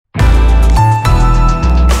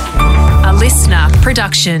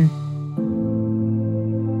production.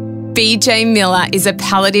 BJ Miller is a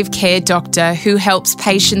palliative care doctor who helps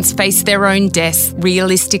patients face their own deaths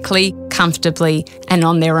realistically, comfortably, and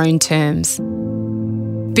on their own terms.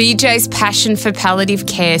 BJ's passion for palliative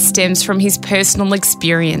care stems from his personal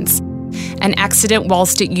experience. An accident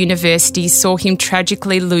whilst at university saw him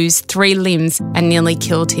tragically lose 3 limbs and nearly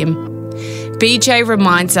killed him. BJ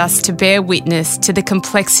reminds us to bear witness to the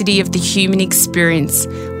complexity of the human experience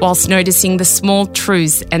whilst noticing the small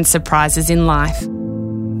truths and surprises in life.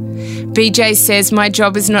 BJ says, "My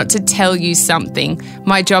job is not to tell you something.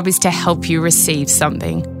 My job is to help you receive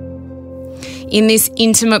something." In this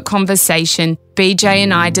intimate conversation, BJ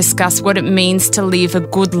and I discuss what it means to live a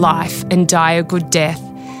good life and die a good death,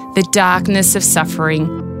 the darkness of suffering,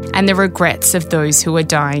 and the regrets of those who are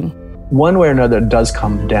dying. One way or another, it does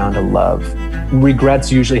come down to love.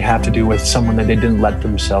 Regrets usually have to do with someone that they didn't let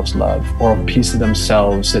themselves love, or a piece of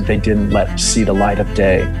themselves that they didn't let see the light of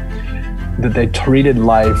day, that they treated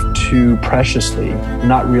life too preciously,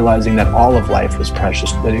 not realizing that all of life was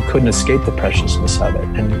precious, that it couldn't escape the preciousness of it,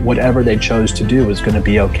 and whatever they chose to do was going to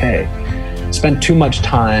be okay. Spent too much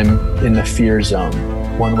time in the fear zone,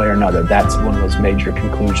 one way or another. That's one of those major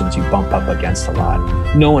conclusions you bump up against a lot.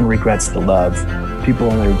 No one regrets the love.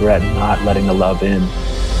 People only regret not letting the love in.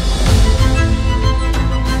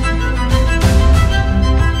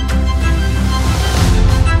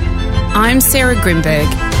 I'm Sarah Grimberg,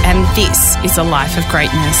 and this is A Life of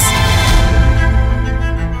Greatness.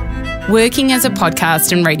 Working as a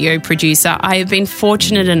podcast and radio producer, I have been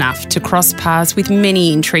fortunate enough to cross paths with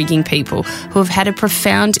many intriguing people who have had a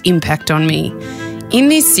profound impact on me. In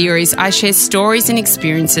this series, I share stories and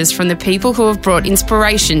experiences from the people who have brought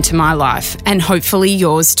inspiration to my life, and hopefully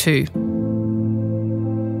yours too.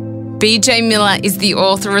 BJ Miller is the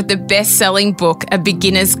author of the best-selling book, A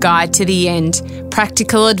Beginner's Guide to the End,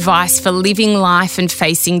 Practical Advice for Living Life and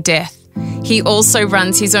Facing Death. He also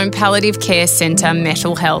runs his own palliative care centre,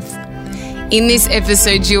 Metal Health. In this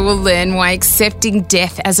episode, you will learn why accepting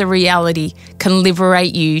death as a reality can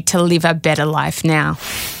liberate you to live a better life now.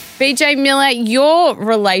 BJ Miller, your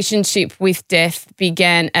relationship with death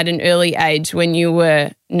began at an early age when you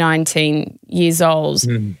were 19 years old.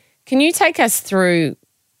 Can you take us through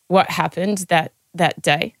what happened that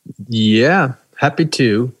day? Yeah, happy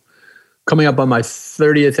to. Coming up on my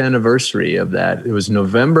 30th anniversary of that. It was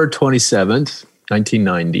November 27th,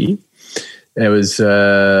 1990. I was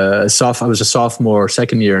a sophomore,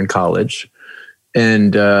 second year in college.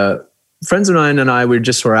 And friends of mine and I, we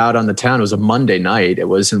were out on the town. It was a Monday night.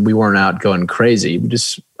 We weren't out going crazy. We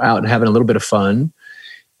just out having a little bit of fun.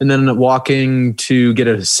 And then walking to get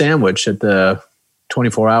a sandwich at the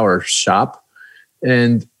 24-hour shop.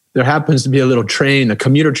 And there happens to be a little train, a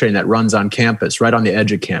commuter train that runs on campus, right on the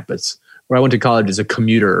edge of campus. Where I went to college is a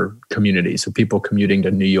commuter community. So people commuting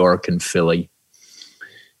to New York and Philly.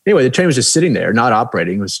 Anyway, the train was just sitting there, not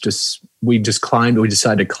operating. It was just, we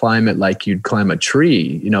decided to climb it like you'd climb a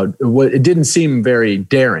tree. You know, it didn't seem very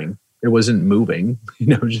daring. It wasn't moving,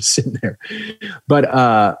 just sitting there. But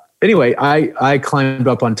anyway, I climbed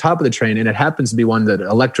up on top of the train, and it happens to be one that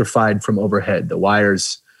electrified from overhead. The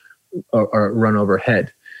wires are run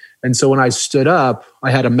overhead. And so when I stood up,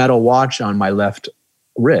 I had a metal watch on my left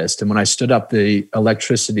wrist. And when I stood up, the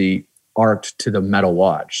electricity arced to the metal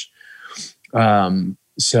watch. And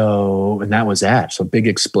that was that. So big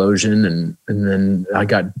explosion. And then I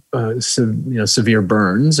got, severe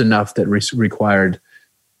burns, enough that required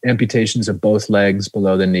amputations of both legs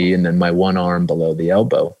below the knee, and then my one arm below the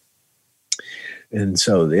elbow. And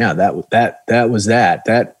so, yeah, that was that.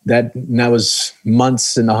 That was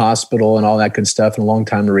months in the hospital and all that good stuff, and a long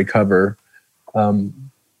time to recover.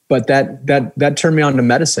 But that turned me on to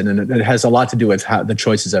medicine, and it has a lot to do with how the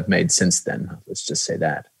choices I've made since then. Let's just say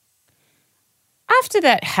that. After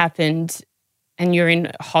that happened, and you're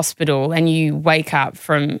in hospital, and you wake up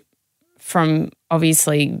from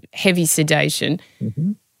obviously heavy sedation,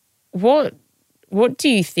 mm-hmm. What do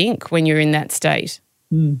you think when you're in that state?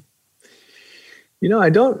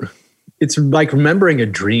 It's like remembering a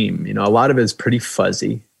dream. A lot of it is pretty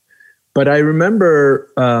fuzzy. But I remember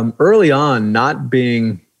early on not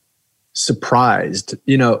being surprised.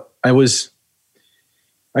 I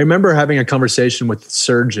remember having a conversation with the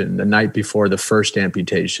surgeon the night before the first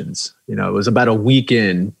amputations. It was about a week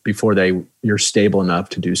in before you're stable enough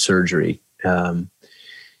to do surgery.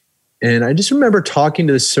 And I just remember talking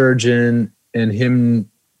to the surgeon and him,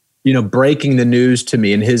 breaking the news to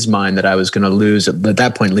me in his mind that I was going to lose, at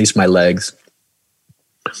that point, at least my legs.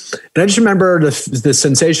 And I just remember the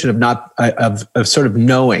sensation of sort of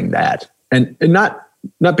knowing that, and not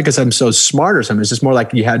not because I'm so smart or something. It's just more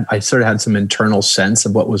like I sort of had some internal sense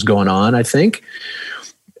of what was going on, I think.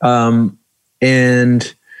 And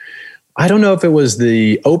I don't know if it was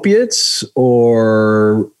the opiates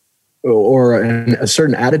or a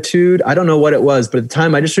certain attitude. I don't know what it was, but at the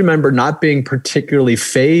time I just remember not being particularly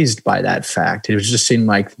fazed by that fact. It just seemed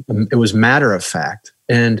like it was matter of fact.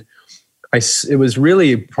 And it was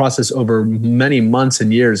really a process over many months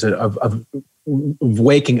and years of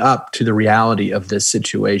waking up to the reality of this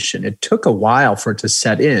situation. It took a while for it to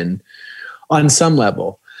set in on some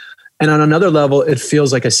level. And on another level, it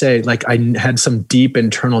feels like I had some deep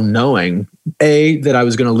internal knowing, A, that I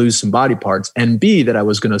was going to lose some body parts, and B, that I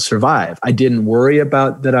was going to survive. I didn't worry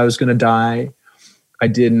about that I was going to die. I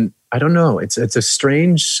don't know. It's a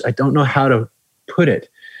strange, I don't know how to put it.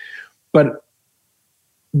 But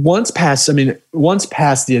once past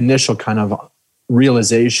the initial kind of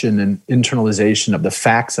realization and internalization of the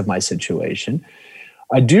facts of my situation,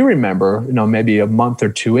 I do remember, maybe a month or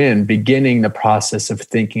two in, beginning the process of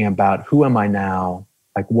thinking about who am I now?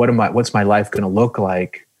 Like, what's my life going to look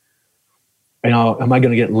like? Am I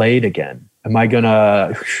going to get laid again?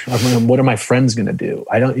 what are my friends going to do?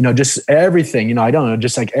 I don't, just everything, I don't know,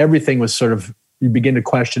 just like everything was sort of, you begin to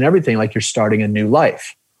question everything like you're starting a new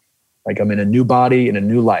life. Like I'm in a new body, in a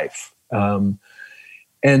new life. And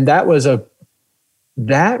that was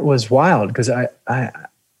wild because I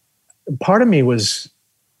part of me was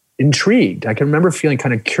intrigued. I can remember feeling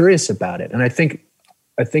kind of curious about it. And I think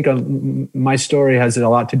my story has a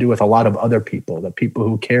lot to do with a lot of other people, the people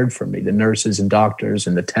who cared for me, the nurses and doctors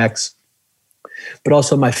and the techs, but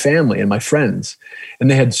also my family and my friends. And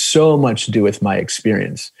they had so much to do with my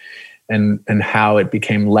experience and how it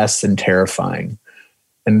became less than terrifying.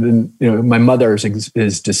 And then, my mother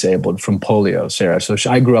is disabled from polio, Sarah. So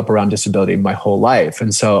I grew up around disability my whole life.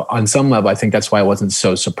 And so on some level, I think that's why I wasn't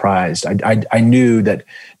so surprised. I knew that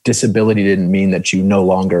disability didn't mean that you no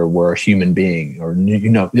longer were a human being, or I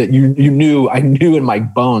knew in my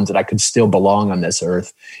bones that I could still belong on this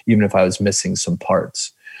earth, even if I was missing some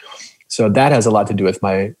parts. So that has a lot to do with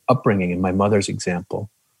my upbringing and my mother's example.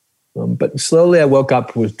 But slowly I woke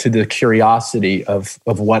up to the curiosity of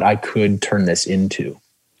what I could turn this into.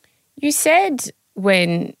 You said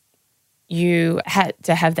when you had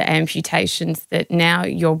to have the amputations that now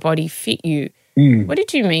your body fit you. What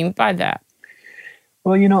did you mean by that?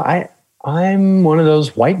 Well, I'm one of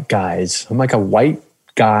those white guys. I'm like a white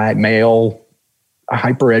guy, male,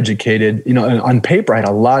 hyper-educated. On paper, I had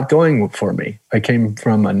a lot going for me. I came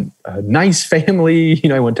from a nice family.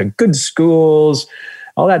 I went to good schools,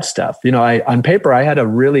 all that stuff. On paper, I had a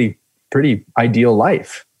really pretty ideal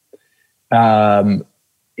life. But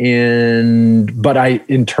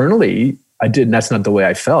internally, I didn't. That's not the way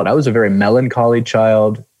I felt. I was a very melancholy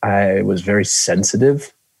child. I was very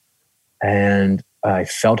sensitive, and I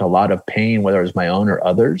felt a lot of pain, whether it was my own or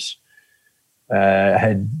others. I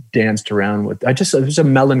had danced around I was a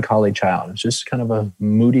melancholy child. I was just kind of a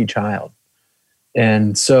moody child.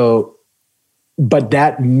 And so, but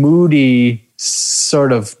that moody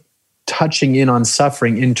sort of touching in on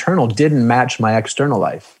suffering internal didn't match my external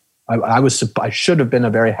life. I should have been a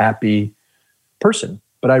very happy person,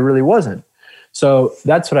 but I really wasn't. So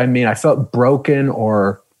that's what I mean. I felt broken,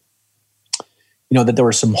 or, that there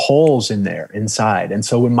were some holes in there inside. And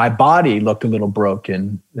so when my body looked a little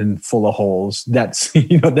broken and full of holes, that's,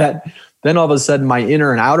 then all of a sudden my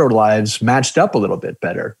inner and outer lives matched up a little bit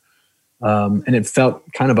better. And it felt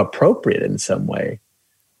kind of appropriate in some way.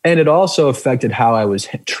 And it also affected how I was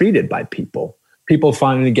treated by people. People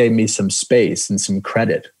finally gave me some space and some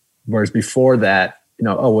credit. Whereas before that,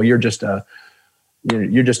 you're just a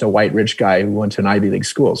white rich guy who went to an Ivy League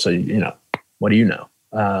school. So, what do you know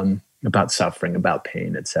about suffering, about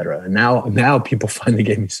pain, et cetera? And now people finally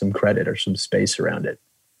gave me some credit or some space around it.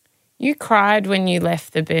 You cried when you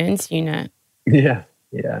left the Burns unit. Yeah.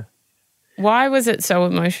 Why was it so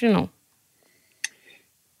emotional?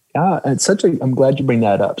 I'm glad you bring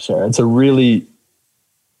that up, Sarah.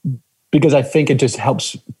 Because I think it just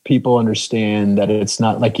helps people understand that it's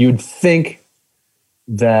not like you'd think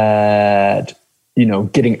that,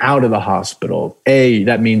 getting out of the hospital,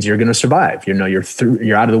 that means you're going to survive. You're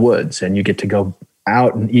out of the woods and you get to go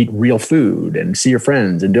out and eat real food and see your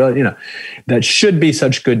friends and do it, that should be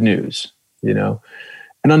such good news, And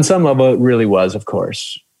on some level, it really was, of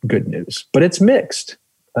course, good news, but it's mixed.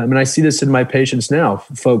 I see this in my patients now,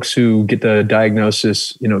 folks who get the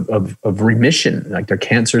diagnosis, of remission, like their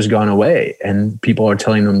cancer's gone away, and people are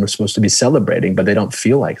telling them they're supposed to be celebrating, but they don't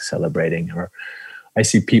feel like celebrating. Or I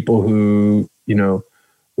see people who,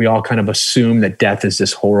 we all kind of assume that death is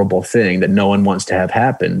this horrible thing that no one wants to have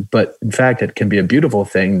happen. But in fact, it can be a beautiful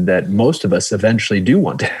thing that most of us eventually do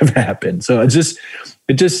want to have happen. So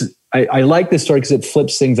I like this story because it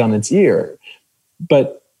flips things on its ear.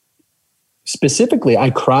 But specifically, I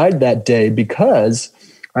cried that day because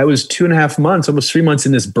I was 2.5 months, almost 3 months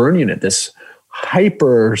in this burn unit, this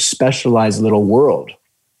hyper specialized little world.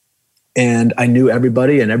 And I knew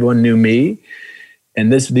everybody and everyone knew me. And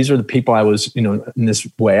these are the people I was, in this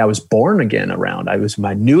way, I was born again around.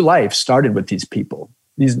 My new life started with these people.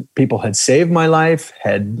 These people had saved my life,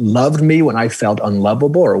 had loved me when I felt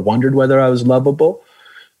unlovable or wondered whether I was lovable,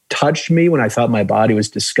 touched me when I thought my body was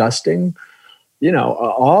disgusting.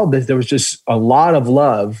 All this, there was just a lot of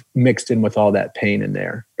love mixed in with all that pain in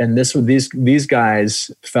there. And these guys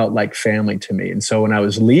felt like family to me. And so when I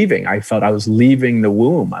was leaving, I felt I was leaving the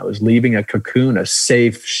womb. I was leaving a cocoon, a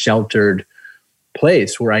safe, sheltered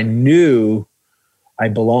place where I knew I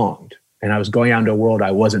belonged. And I was going out into a world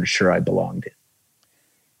I wasn't sure I belonged in.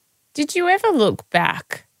 Did you ever look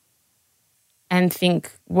back and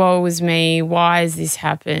think, woe is me, why has this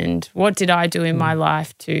happened? What did I do in my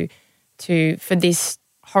life for this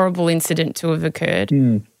horrible incident to have occurred?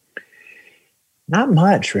 Not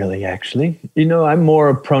much, really, actually. I'm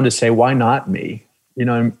more prone to say, why not me?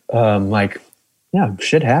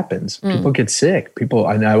 Shit happens. People get sick.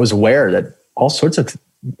 I was aware that all sorts of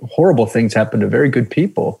horrible things happen to very good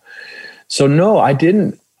people. So no, I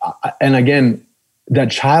didn't. And again,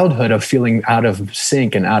 that childhood of feeling out of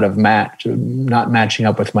sync and out of match, not matching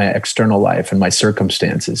up with my external life and my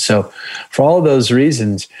circumstances. So for all those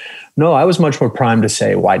reasons, no, I was much more primed to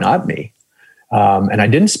say, why not me? And I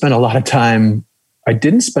didn't spend a lot of time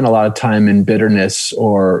in bitterness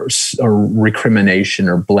or recrimination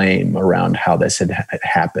or blame around how this had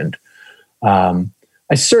happened.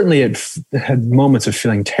 I certainly had moments of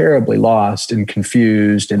feeling terribly lost and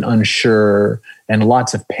confused and unsure and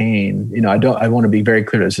lots of pain. I want to be very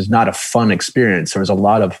clear. This is not a fun experience. There was a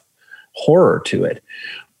lot of horror to it,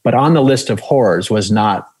 but on the list of horrors was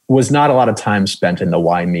not a lot of time spent in the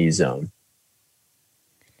why me zone.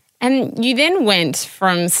 And you then went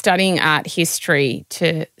from studying art history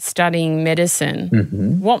to studying medicine.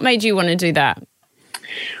 Mm-hmm. What made you want to do that?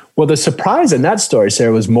 Well, the surprise in that story,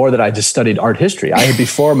 Sarah, was more that I just studied art history.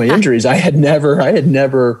 Before my injuries, I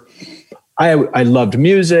loved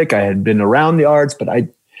music. I had been around the arts, but I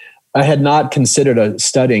had not considered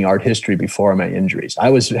studying art history before my injuries. I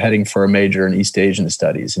was heading for a major in East Asian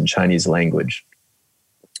studies in Chinese language.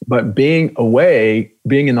 But being away,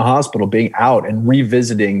 being in the hospital, being out and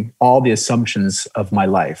revisiting all the assumptions of my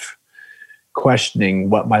life, questioning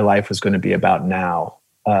what my life was going to be about now,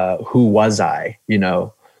 who was I,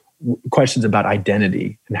 questions about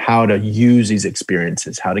identity and how to use these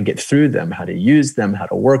experiences, how to get through them, how to use them, how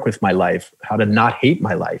to work with my life, how to not hate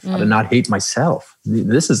my life, how to not hate myself.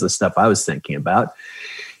 This is the stuff I was thinking about.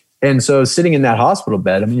 And so sitting in that hospital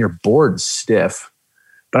bed, you're bored stiff,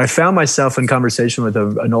 but I found myself in conversation with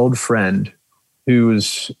an old friend who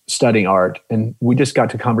was studying art. And we just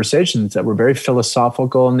got to conversations that were very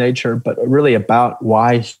philosophical in nature, but really about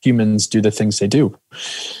why humans do the things they do.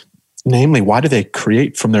 Namely, why do they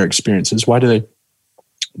create from their experiences? Why do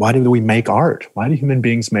we make art? Why do human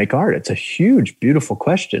beings make art? It's a huge, beautiful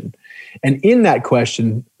question. And in that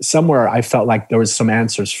question, somewhere I felt like there was some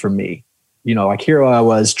answers for me. Like here I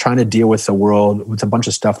was trying to deal with the world with a bunch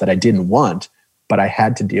of stuff that I didn't want, but I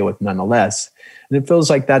had to deal with nonetheless. And it feels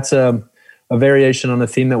like that's a variation on a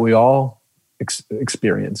theme that we all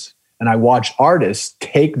experience. And I watch artists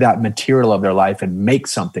take that material of their life and make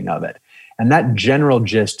something of it. And that general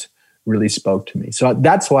gist really spoke to me. So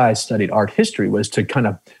that's why I studied art history, was to kind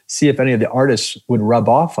of see if any of the artists would rub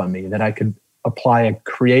off on me, that I could apply a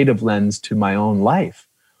creative lens to my own life.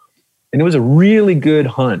 And it was a really good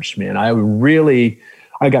hunch, man.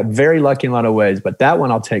 I got very lucky in a lot of ways, but that one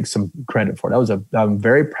I'll take some credit for. I'm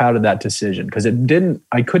very proud of that decision because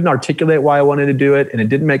I couldn't articulate why I wanted to do it, and it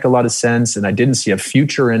didn't make a lot of sense, and I didn't see a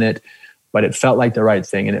future in it, but it felt like the right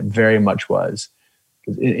thing, and it very much was.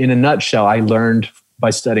 In a nutshell, by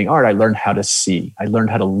studying art, I learned how to see. I learned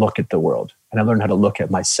how to look at the world, and I learned how to look at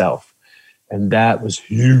myself. And that was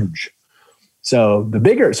huge. So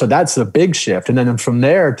that's the big shift. And then from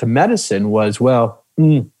there to medicine was,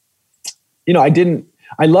 I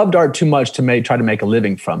loved art too much to try to make a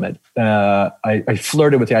living from it. I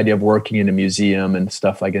flirted with the idea of working in a museum and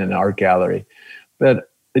stuff like in an art gallery, but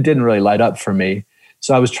it didn't really light up for me.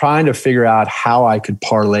 So I was trying to figure out how I could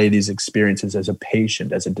parlay these experiences as a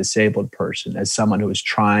patient, as a disabled person, as someone who was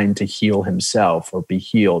trying to heal himself or be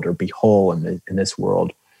healed or be whole in this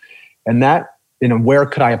world. And that, where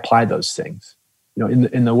could I apply those things?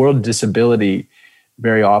 In the world of disability,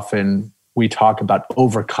 very often we talk about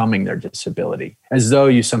overcoming their disability as though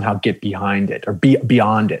you somehow get behind it or be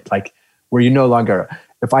beyond it, like where you no longer,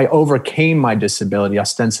 if I overcame my disability,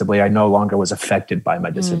 ostensibly, I no longer was affected by my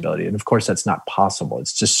disability. And of course, that's not possible.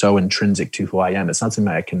 It's just so intrinsic to who I am. It's not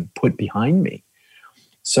something I can put behind me.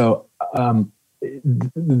 So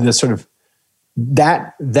the sort of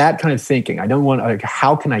that kind of thinking, I don't want, like,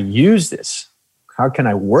 how can I use this? How can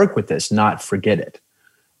I work with this, not forget it?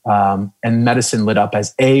 And medicine lit up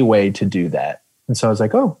as a way to do that. And so I was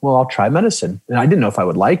like, oh, well, I'll try medicine. And I didn't know if I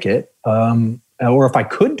would like it or if I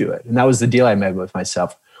could do it. And that was the deal I made with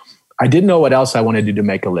myself. I didn't know what else I wanted to do to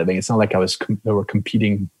make a living. It's not like there were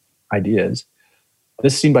competing ideas.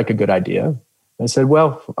 This seemed like a good idea. I said,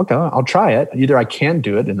 well, okay, I'll try it. Either I can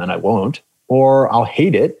do it and then I won't, or I'll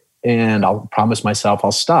hate it and I'll promise myself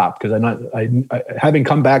I'll stop, because having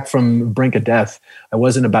come back from the brink of death, I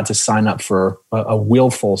wasn't about to sign up for a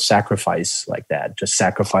willful sacrifice like that, just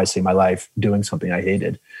sacrificing my life, doing something I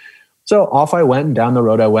hated. So off I went, and down the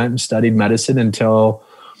road I went and studied medicine until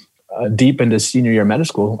deep into senior year of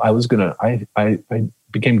medical school. I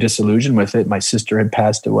became disillusioned with it. My sister had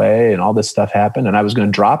passed away and all this stuff happened, and I was going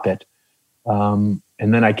to drop it. And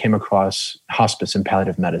then I came across hospice and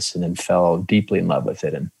palliative medicine and fell deeply in love with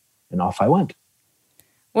it, and off I went.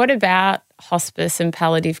 What about hospice and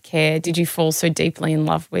palliative care did you fall so deeply in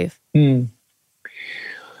love with?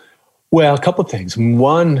 Well, a couple of things.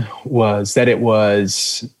 One was that it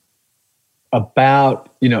was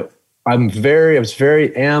about, I was very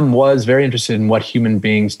interested in what human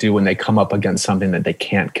beings do when they come up against something that they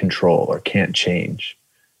can't control or can't change.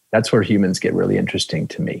 That's where humans get really interesting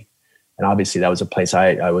to me. And obviously that was a place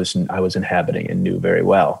I was inhabiting and knew very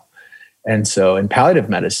well. And so in palliative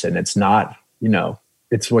medicine, it's not,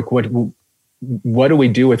 it's like, what do we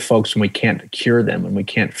do with folks when we can't cure them, when we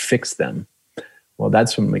can't fix them? Well,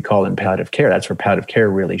 that's when we call in palliative care. That's where palliative care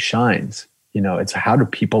really shines. It's how do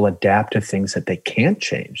people adapt to things that they can't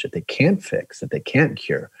change, that they can't fix, that they can't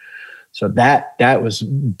cure. So that was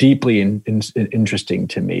deeply interesting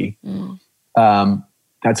to me.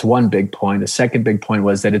 That's one big point. The second big point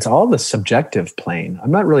was that it's all the subjective plane.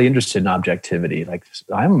 I'm not really interested in objectivity. Like,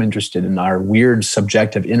 I'm interested in our weird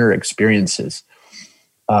subjective inner experiences,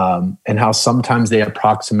 and how sometimes they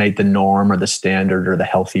approximate the norm or the standard or the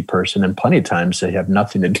healthy person. And plenty of times they have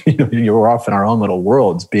nothing to do. You're off in our own little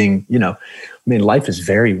worlds being, life is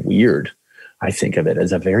very weird. I think of it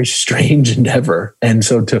as a very strange endeavor. And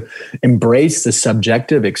so to embrace the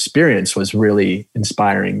subjective experience was really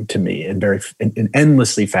inspiring to me and and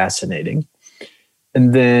endlessly fascinating.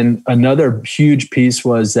 And then another huge piece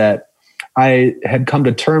was that I had come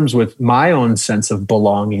to terms with my own sense of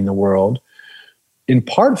belonging in the world, in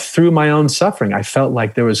part through my own suffering. I felt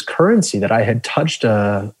like there was currency, that I had touched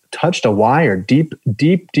a wire, deep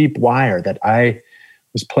wire, that I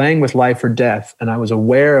was playing with life or death, and I was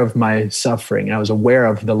aware of my suffering. I was aware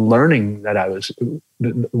of the learning that I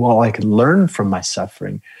could learn from my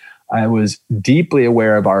suffering. I was deeply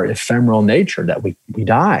aware of our ephemeral nature, that we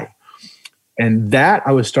die. And that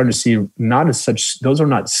I was starting to see not as such, those are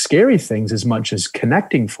not scary things as much as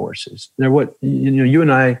connecting forces. They're what, you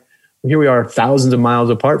and I, here we are thousands of miles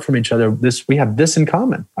apart from each other. We have this in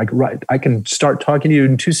common. I can start talking to you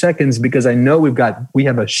in 2 seconds because I know we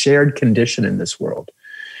have a shared condition in this world.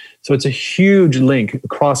 So it's a huge link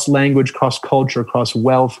across language, cross culture, cross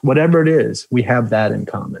wealth, whatever it is, we have that in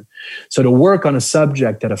common. So to work on a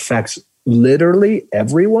subject that affects literally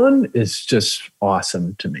everyone is just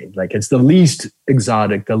awesome to me. Like, it's the least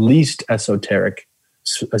exotic, the least esoteric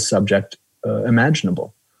subject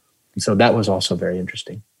imaginable. And so that was also very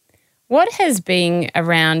interesting. What has being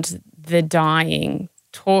around the dying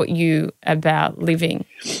taught you about living?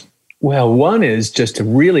 Well, one is just to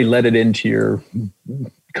really let it into your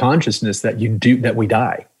consciousness that we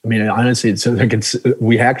die. I mean, honestly,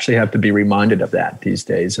 we actually have to be reminded of that these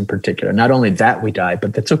days in particular. Not only that we die,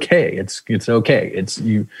 but that's okay. It's okay.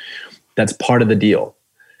 That's part of the deal,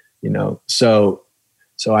 So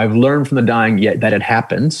I've learned from the dying that it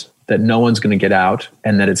happens, that no one's going to get out,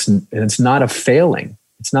 and that it's not a failing.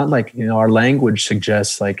 It's not like, our language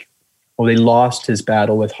suggests like, oh, they lost his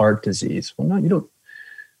battle with heart disease. Well, no, you don't.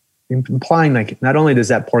 Implying like, not only does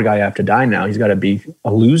that poor guy have to die now, he's got to be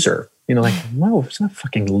a loser. No, it's not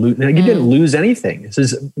fucking lose. Like, you didn't lose anything. This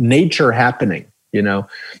is nature happening.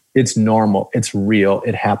 It's normal. It's real.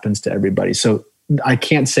 It happens to everybody. So I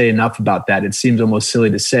can't say enough about that. It seems almost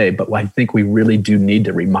silly to say, but I think we really do need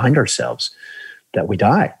to remind ourselves that we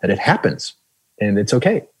die, that it happens, and it's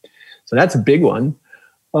okay. So that's a big one.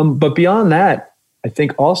 But beyond that, I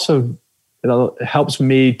think also it helps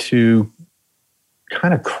me to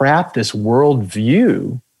kind of craft this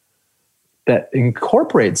worldview that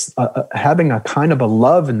incorporates having a kind of a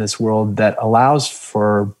love in this world that allows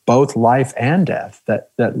for both life and death.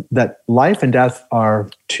 That life and death are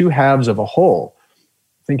two halves of a whole.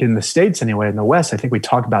 I think in the States anyway, in the West, I think we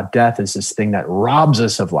talk about death as this thing that robs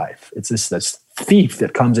us of life. It's this thief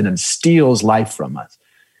that comes in and steals life from us.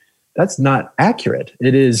 That's not accurate.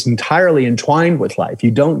 It is entirely entwined with life.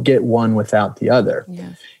 You don't get one without the other.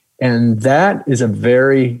 Yes. And that is a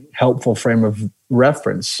very helpful frame of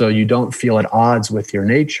reference, so you don't feel at odds with your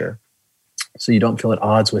nature, so you don't feel at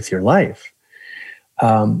odds with your life.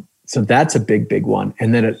 So that's a big, big one.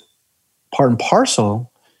 And then part and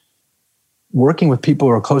parcel, working with people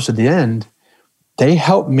who are close to the end, they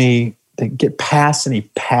help me to get past any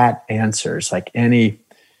pat answers, like the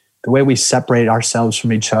way we separate ourselves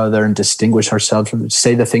from each other and distinguish ourselves from,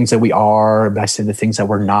 say the things that we are, I say the things that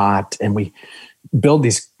we're not, and we build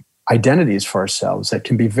these identities for ourselves that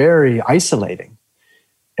can be very isolating.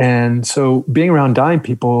 And so being around dying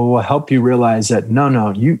people will help you realize that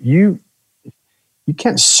no, you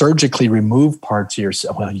can't surgically remove parts of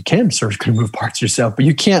yourself. Well, you can surgically remove parts of yourself, but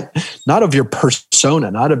you can't, not of your persona,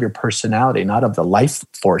 not of your personality, not of the life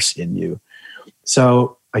force in you.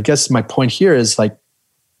 So I guess my point here is like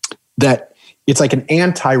that it's like an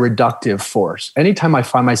anti-reductive force. Anytime I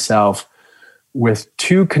find myself with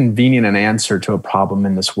too convenient an answer to a problem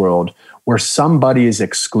in this world, where somebody is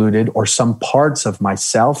excluded or some parts of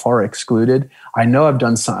myself are excluded, I know I've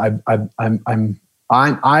done some.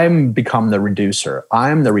 I'm become the reducer.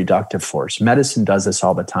 I'm the reductive force. Medicine does this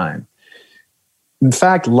all the time. In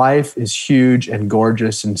fact, life is huge and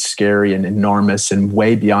gorgeous and scary and enormous and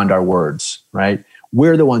way beyond our words, right?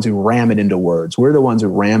 We're the ones who ram it into words. We're the ones who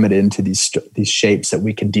ram it into these shapes that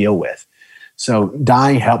we can deal with. So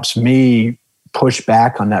dying helps me push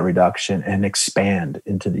back on that reduction and expand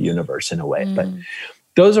into the universe in a way. But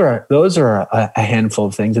those are a handful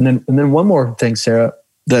of things. And then one more thing, Sarah,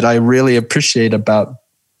 that I really appreciate about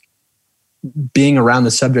being around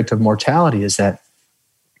the subject of mortality is that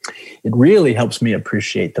it really helps me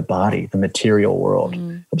appreciate the body, the material world.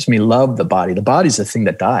 It helps me love the body. The body's the thing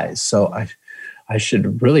that dies. So I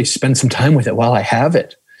should really spend some time with it while I have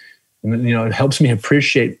it. And, it helps me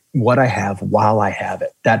appreciate what I have while I have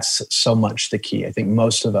it. That's so much the key. I think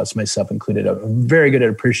most of us, myself included, are very good at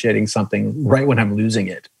appreciating something right when I'm losing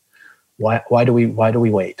it. Why do we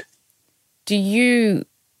wait? Do you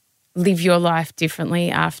live your life differently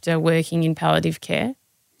after working in palliative care?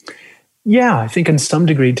 Yeah, I think to some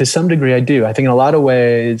degree I do. I think in a lot of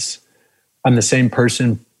ways, I'm the same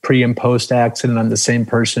person pre and post accident. I'm the same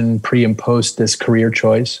person pre and post this career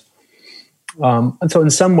choice. And so in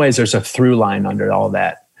some ways there's a through line under all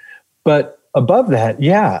that. But above that,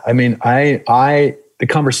 yeah, I mean, the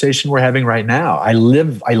conversation we're having right now, I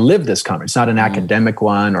live this conversation. It's not an academic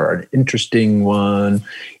one or an interesting one.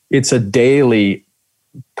 It's a daily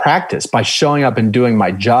practice. By showing up and doing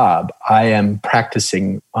my job, I am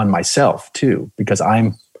practicing on myself too, because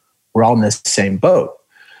we're all in the same boat.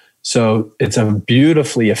 So it's a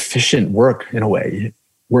beautifully efficient work in a way.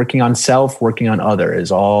 Working on self, working on other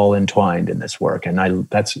is all entwined in this work. And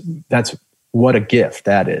that's what a gift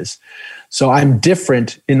that is. So I'm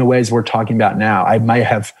different in the ways we're talking about now. I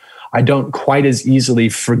don't quite as easily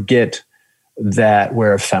forget that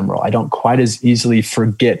we're ephemeral. I don't quite as easily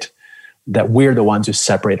forget that we're the ones who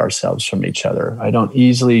separate ourselves from each other. I don't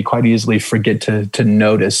quite easily forget to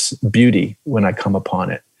notice beauty when I come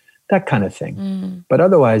upon it, that kind of thing. But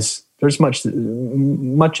otherwise, there's much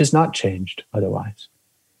has not changed otherwise.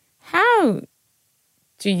 How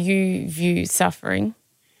do you view suffering?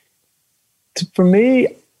 For me,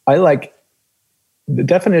 the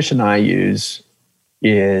definition I use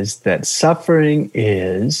is that suffering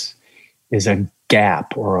is a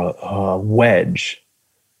gap or a wedge,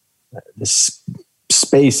 this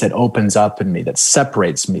space that opens up in me that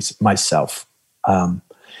separates myself. And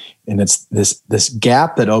it's this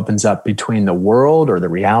gap that opens up between the world or the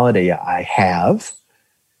reality I have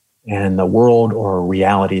and the world or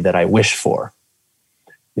reality that I wish for,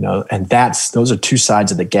 and those are two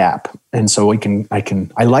sides of the gap. And so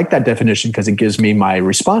I like that definition because it gives me my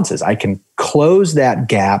responses. I can close that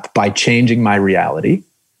gap by changing my reality.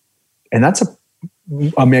 And that's an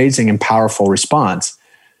amazing and powerful response.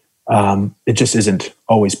 It just isn't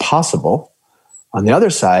always possible. On the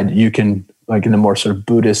other side, you can, like in a more sort of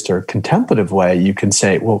Buddhist or contemplative way, you can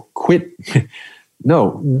say, well,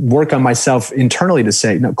 work on myself internally to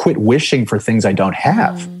say, no, quit wishing for things I don't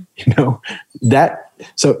have.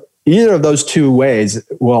 So either of those two ways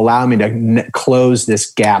will allow me to close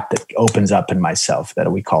this gap that opens up in myself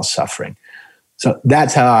that we call suffering. So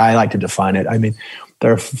that's how I like to define it. I mean,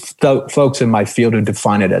 There are folks in my field who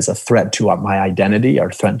define it as a threat to my identity,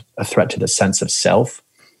 or a threat to the sense of self.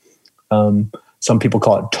 Some people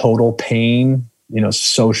call it total pain,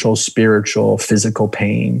 social, spiritual, physical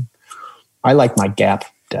pain. I like my gap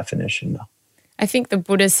definition, though. I think the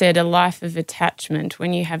Buddha said a life of attachment,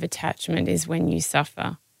 when you have attachment, is when you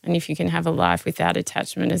suffer. And if you can have a life without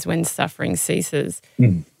attachment, is when suffering ceases.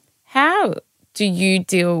 How do you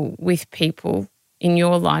deal with people in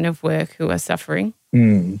your line of work who are suffering?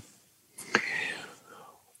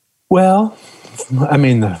 Well, I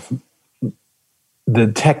mean,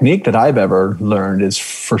 the technique that I've ever learned is,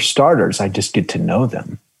 for starters, I just get to know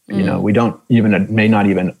them. We may not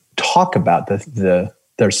even talk about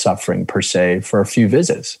their suffering per se for a few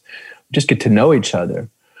visits. We just get to know each other.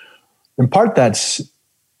 In part, that's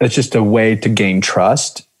just a way to gain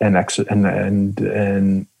trust and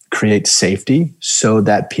create safety, so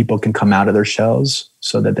that people can come out of their shells,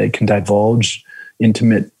 so that they can divulge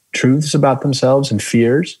intimate truths about themselves and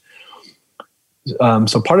fears.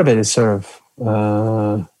 So part of it is sort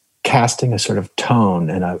of casting a sort of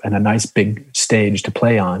tone and a nice big stage to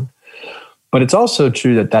play on. But it's also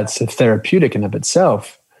true that that's a therapeutic in of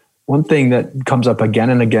itself. One thing that comes up again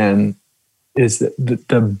and again is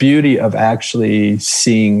the beauty of actually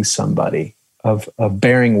seeing somebody, of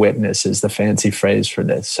bearing witness is the fancy phrase for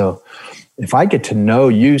this. So if I get to know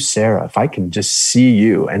you, Sarah, if I can just see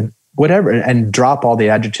you and whatever, and drop all the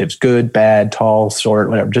adjectives, good, bad, tall, short,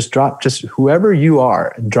 whatever, just whoever you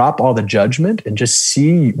are, and drop all the judgment and just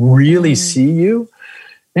really see you.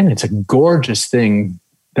 And it's a gorgeous thing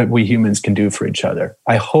that we humans can do for each other.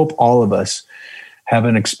 I hope all of us have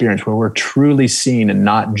an experience where we're truly seen and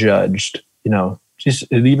not judged, just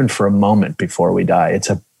even for a moment before we die. It's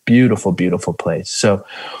a beautiful, beautiful place. So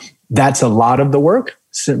that's a lot of the work,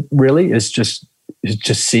 really, is just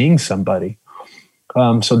seeing somebody.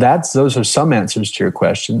 So those are some answers to your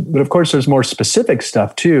question. But of course, there's more specific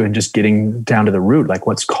stuff too, and just getting down to the root, like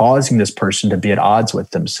what's causing this person to be at odds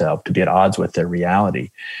with themselves, to be at odds with their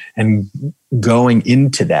reality, and going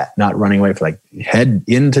into that, not running away from, head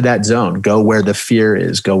into that zone, go where the fear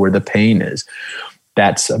is, go where the pain is.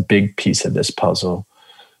 That's a big piece of this puzzle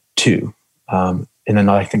too. And then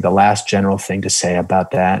I think the last general thing to say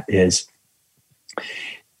about that is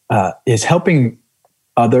helping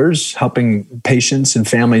others, helping patients and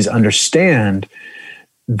families understand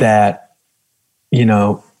that,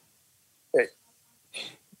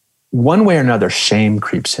 one way or another, shame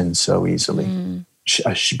creeps in so easily.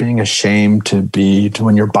 Being ashamed to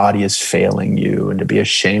when your body is failing you, and to be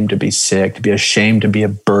ashamed to be sick, to be ashamed to be a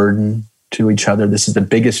burden to each other. This is the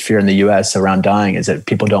biggest fear in the US around dying, is that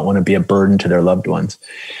people don't want to be a burden to their loved ones.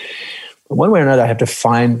 But one way or another, I have to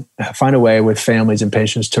find a way with families and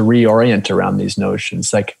patients to reorient around these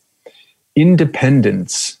notions. Like,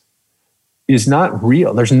 independence is not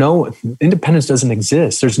real. Independence doesn't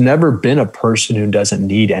exist. There's never been a person who doesn't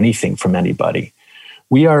need anything from anybody.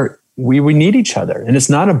 We need each other, and it's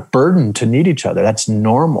not a burden to need each other. That's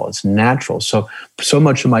normal. It's natural. So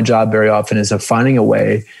much of my job very often is of finding a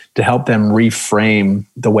way to help them reframe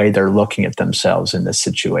the way they're looking at themselves in this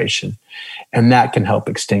situation. And that can help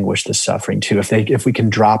extinguish the suffering too. If we can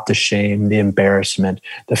drop the shame, the embarrassment,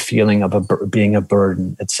 the feeling of being a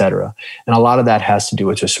burden, etc. And a lot of that has to do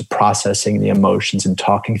with just processing the emotions and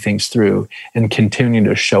talking things through, and continuing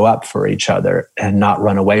to show up for each other and not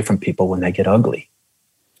run away from people when they get ugly.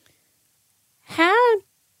 How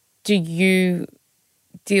do you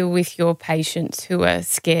deal with your patients who are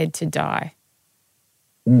scared to die?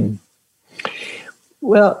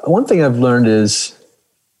 Well, one thing I've learned is,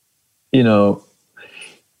 on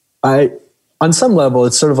some level,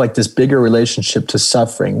 it's sort of like this bigger relationship to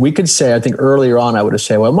suffering. We could say, I think earlier on, I would have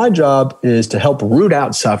said, well, my job is to help root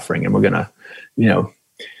out suffering, and we're going to,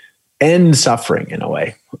 end suffering in a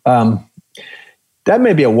way. That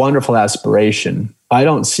may be a wonderful aspiration. I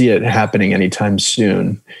don't see it happening anytime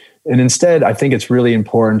soon. And instead, I think it's really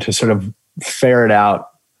important to sort of ferret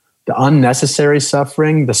out the unnecessary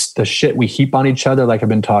suffering, the shit we heap on each other, like I've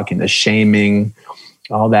been talking, the shaming,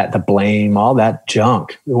 all that, the blame, all that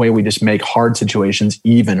junk, the way we just make hard situations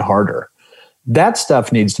even harder. That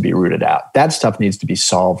stuff needs to be rooted out. That stuff needs to be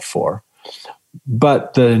solved for.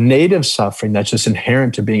 But the native suffering that's just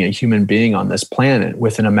inherent to being a human being on this planet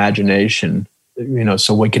with an imagination,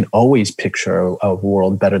 so we can always picture a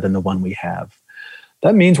world better than the one we have.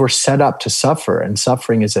 That means we're set up to suffer, and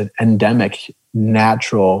suffering is an endemic,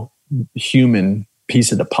 natural, human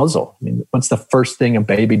piece of the puzzle. I mean, what's the first thing a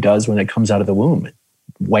baby does when it comes out of the womb? It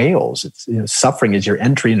wails. It's suffering is your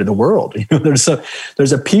entry into the world. There's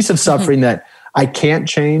a piece of suffering that I can't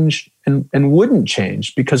change and wouldn't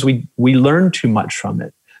change because we learn too much from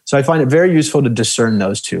it. So I find it very useful to discern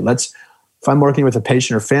those two. If I'm working with a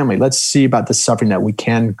patient or family, let's see about the suffering that we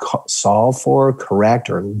can solve for, correct,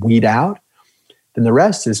 or weed out. Then the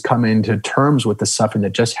rest is coming to terms with the suffering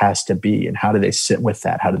that just has to be, and how do they sit with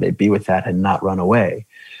that? How do they be with that and not run away?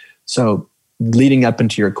 So leading up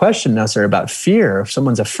into your question, Nasser, about fear, if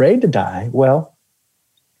someone's afraid to die, well,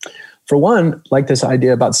 for one, like this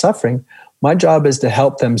idea about suffering, my job is to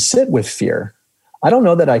help them sit with fear. I don't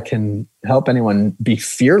know that I can help anyone be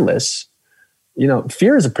fearless.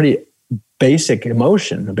 Fear is a pretty basic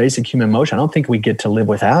emotion, a basic human emotion. I don't think we get to live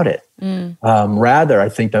without it. Rather, I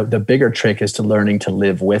think the bigger trick is to learning to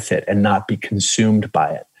live with it and not be consumed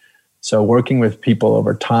by it. So working with people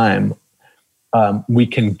over time, we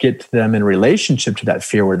can get them in relationship to that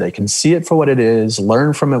fear where they can see it for what it is,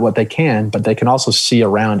 learn from it what they can, but they can also see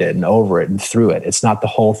around it and over it and through it. It's not the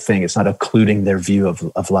whole thing. It's not occluding their view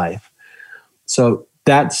of life. So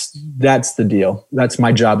that's the deal. That's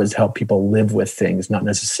my job, is to help people live with things, not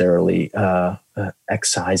necessarily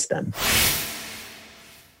excise them.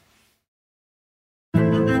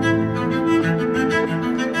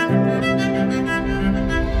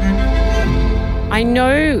 I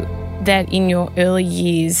know that in your early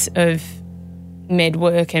years of med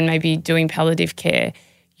work and maybe doing palliative care,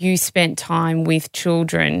 you spent time with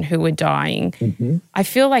children who were dying. Mm-hmm. I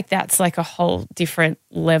feel like that's like a whole different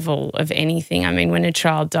level of anything. I mean, when a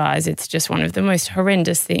child dies, it's just one of the most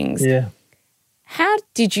horrendous things. Yeah. How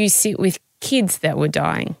did you sit with kids that were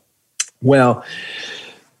dying? Well,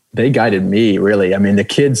 they guided me, really. I mean, the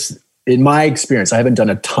kids, in my experience, I haven't done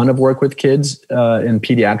a ton of work with kids in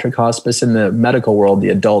pediatric hospice. In the medical world, the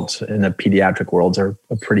adult and the pediatric worlds are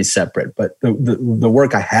pretty separate. But the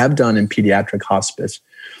work I have done in pediatric hospice,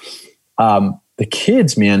 the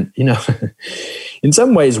kids, man, in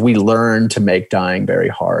some ways we learn to make dying very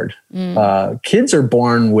hard. Kids are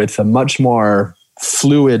born with a much more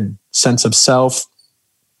fluid sense of self,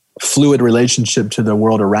 fluid relationship to the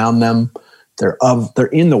world around them. They're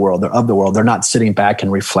in the world, they're of the world. They're not sitting back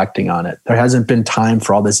and reflecting on it. There hasn't been time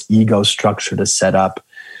for all this ego structure to set up.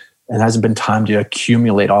 It hasn't been time to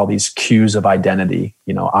accumulate all these cues of identity.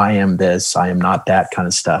 I am this, I am not that kind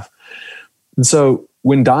of stuff. And so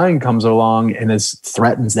when dying comes along and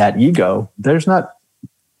threatens that ego, they're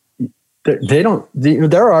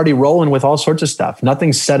already rolling with all sorts of stuff.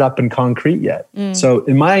 Nothing's set up in concrete yet. So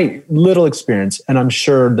in my little experience, and I'm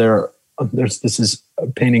sure this is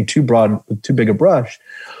painting too big a brush,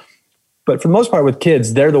 but for the most part with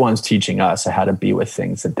kids, they're the ones teaching us how to be with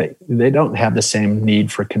things that they don't have the same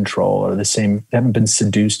need for control, or they haven't been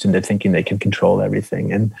seduced into thinking they can control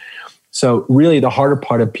everything. And so really the harder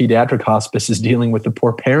part of pediatric hospice is dealing with the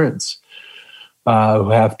poor parents who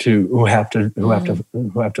have to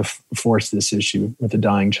force this issue with the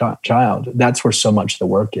dying child. That's where so much of the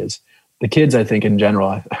work is. The kids, I think in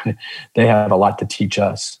general, they have a lot to teach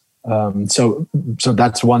us. So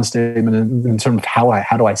that's one statement in terms of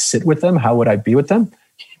how do I sit with them? How would I be with them?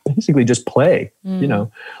 Basically just play,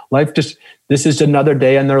 life this is another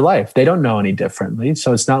day in their life. They don't know any differently.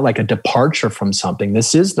 So it's not like a departure from something.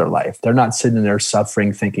 This is their life. They're not sitting there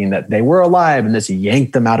suffering, thinking that they were alive and this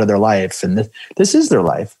yanked them out of their life. And this is their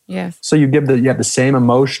life. Yes. So you have the same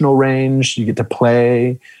emotional range. You get to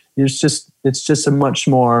play. It's just a much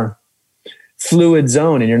more fluid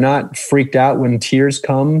zone, and you're not freaked out when tears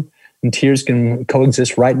come, and tears can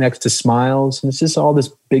coexist right next to smiles. And it's just all this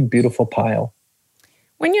big, beautiful pile.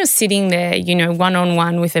 When you're sitting there,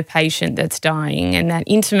 one-on-one with a patient that's dying, and that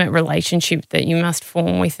intimate relationship that you must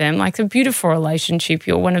form with them, like a beautiful relationship,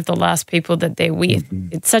 you're one of the last people that they're with. Mm-hmm.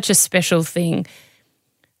 It's such a special thing.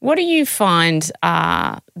 What do you find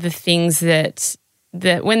are the things that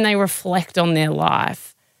when they reflect on their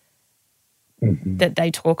life, that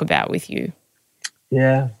they talk about with you?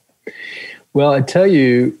 Yeah. Well, I tell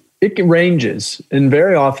you, it ranges. And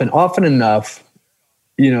very often enough,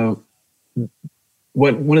 one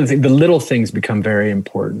of the little things become very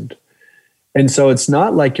important. And so it's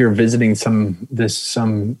not like you're visiting some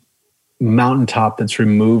mountaintop that's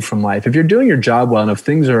removed from life. If you're doing your job well and if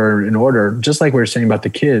things are in order, just like we were saying about the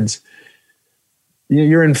kids,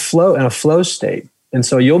 you're in a flow state. And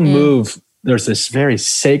so you'll move. There's this very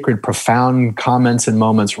sacred, profound comments and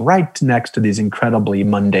moments right next to these incredibly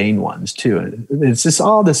mundane ones too. And it's just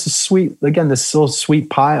all this is sweet. Again, this little sweet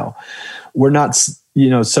pile. We're not,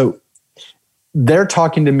 so they're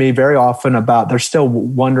talking to me very often about, they're still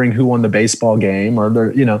wondering who won the baseball game, or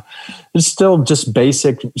there's still just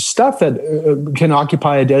basic stuff that can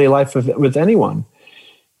occupy a daily life with anyone.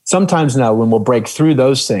 Sometimes now when we'll break through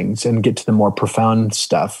those things and get to the more profound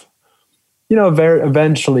stuff,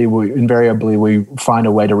 eventually invariably we find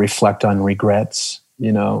a way to reflect on regrets,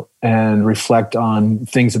 and reflect on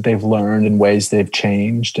things that they've learned and ways they've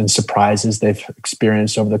changed and surprises they've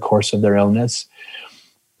experienced over the course of their illness.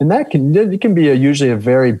 And it can be usually a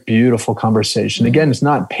very beautiful conversation. Again, it's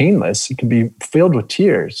not painless. It can be filled with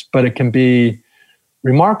tears, but it can be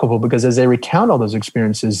remarkable because as they recount all those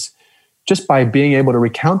experiences, just by being able to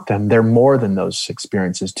recount them, they're more than those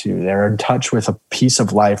experiences too. They're in touch with a piece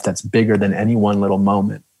of life that's bigger than any one little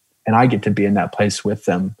moment. And I get to be in that place with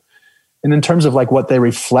them. And in terms of like what they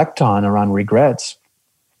reflect on around regrets,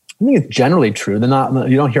 I think it's generally true.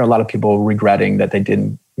 You don't hear a lot of people regretting that they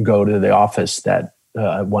didn't go to the office that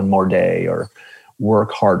one more day or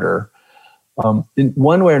work harder. In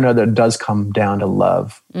one way or another, it does come down to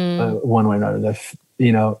love. One way or another,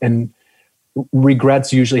 and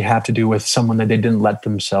regrets usually have to do with someone that they didn't let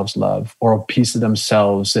themselves love, or a piece of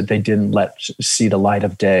themselves that they didn't let see the light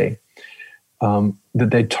of day. That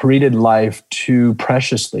they treated life too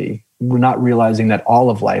preciously, not realizing that all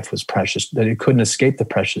of life was precious, that it couldn't escape the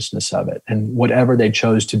preciousness of it. And whatever they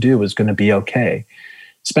chose to do was going to be okay.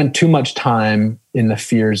 Spent too much time in the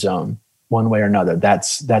fear zone, one way or another.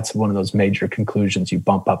 That's one of those major conclusions you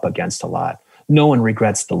bump up against a lot. No one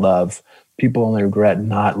regrets the love. People only regret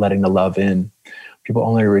not letting the love in. People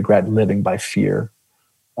only regret living by fear.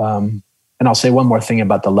 And I'll say one more thing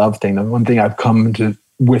about the love thing. The one thing I've come to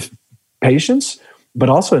with patients, but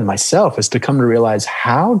also in myself, is to come to realize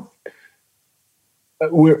how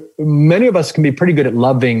many of us can be pretty good at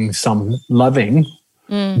loving.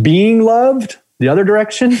 Being loved the other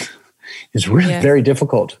direction is really very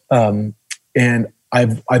difficult. And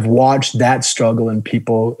I've watched that struggle in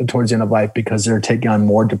people towards the end of life because they're taking on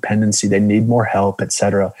more dependency. They need more help, et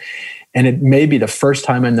cetera. And it may be the first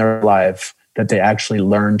time in their life that they actually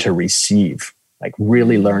learn to receive, like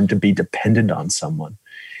really learn to be dependent on someone.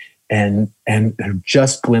 And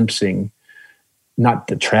just glimpsing not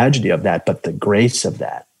the tragedy of that, but the grace of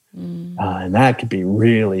that. And that could be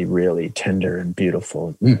really, really tender and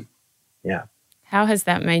beautiful. Yeah. How has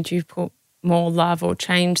that made you put more love or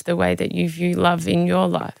change the way that you view love in your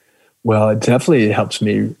life? Well, it definitely helps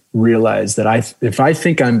me realize that if I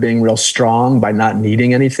think I'm being real strong by not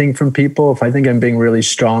needing anything from people, if I think I'm being really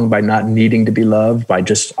strong by not needing to be loved,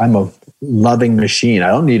 I'm a loving machine. I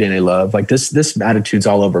don't need any love. Like this attitude's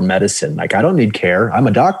all over medicine. Like I don't need care. I'm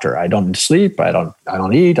a doctor. I don't sleep. I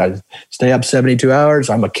don't eat. I stay up 72 hours.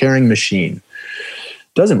 I'm a caring machine.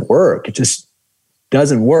 It doesn't work. It just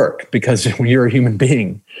doesn't work because you're a human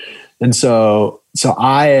being. And so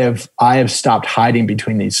I have stopped hiding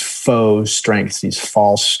between these faux strengths, these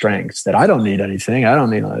false strengths that I don't need anything. I don't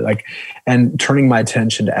need and turning my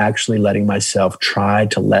attention to actually letting myself try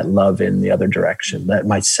to let love in the other direction, let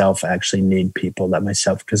myself actually need people,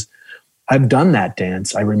 because I've done that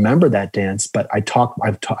dance. I remember that dance, but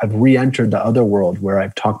I've re-entered the other world where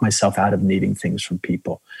I've talked myself out of needing things from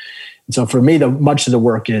people. And so for me, much of the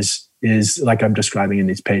work is like I'm describing in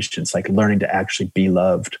these patients, like learning to actually be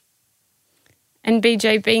loved. And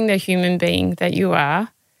BJ, being the human being that you are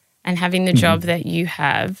and having the job that you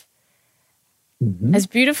have, as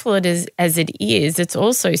beautiful as it is, it's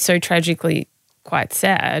also so tragically quite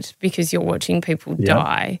sad because you're watching people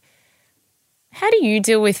die. How do you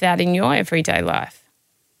deal with that in your everyday life?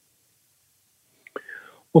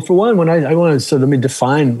 Well, for one, let me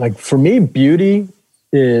define, like for me, beauty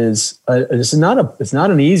is it's not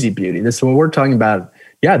an easy beauty. This is what we're talking about.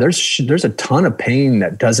 Yeah, there's a ton of pain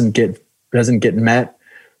that doesn't get met,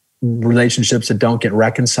 relationships that don't get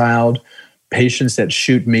reconciled, patients that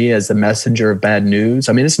shoot me as the messenger of bad news.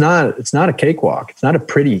 I mean, it's not a cakewalk. It's not a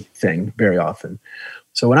pretty thing very often.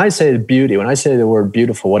 So when I say beauty, when I say the word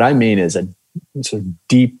beautiful, what I mean is it's a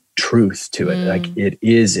deep truth to it. Like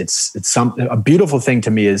it's a beautiful thing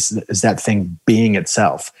to me is that thing being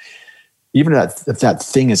itself. Even if that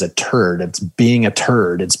thing is a turd, it's being a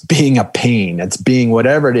turd, it's being a pain, it's being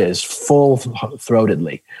whatever it is,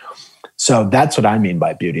 full-throatedly. So that's what I mean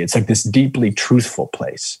by beauty. It's like this deeply truthful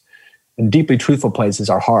place. And deeply truthful places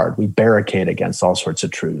are hard. We barricade against all sorts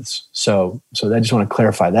of truths. So I just want to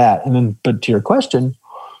clarify that. And then, but to your question,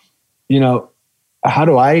 how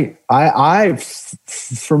do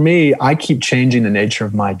for me, I keep changing the nature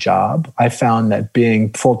of my job. I found that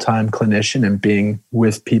being full-time clinician and being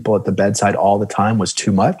with people at the bedside all the time was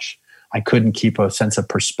too much. I couldn't keep a sense of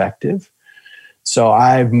perspective. So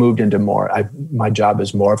I've moved into my job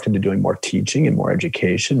has morphed into doing more teaching and more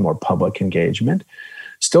education, more public engagement.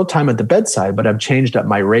 Still time at the bedside, but I've changed up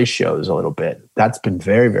my ratios a little bit. That's been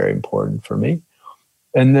very, very important for me.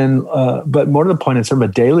 And then, but more to the point, in sort of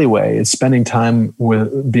a daily way, is spending time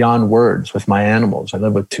with beyond words with my animals. I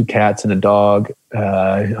live with 2 cats and a dog.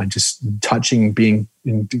 I just touching, being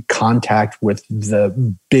in contact with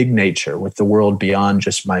the big nature, with the world beyond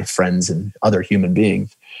just my friends and other human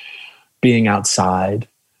beings. Being outside,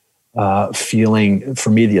 feeling, for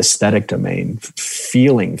me, the aesthetic domain,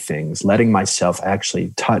 feeling things, letting myself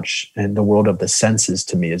actually touch. And the world of the senses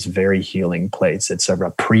to me is a very healing place. It's sort of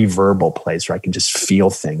a pre-verbal place where I can just feel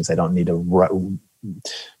things. I don't need to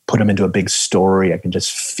put them into a big story. I can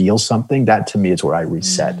just feel something. That to me is where I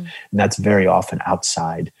reset. And that's very often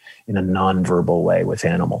outside in a non-verbal way with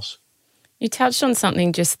animals. You touched on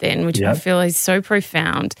something just then, which I feel is so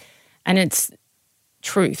profound, and it's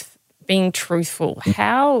truth, being truthful.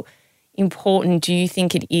 How important do you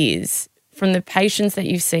think it is, from the patients that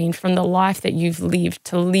you've seen, from the life that you've lived,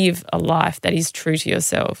 to live a life that is true to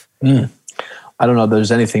yourself? I don't know if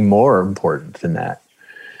there's anything more important than that.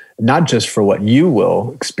 Not just for what you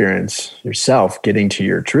will experience yourself, getting to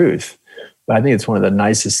your truth, but I think it's one of the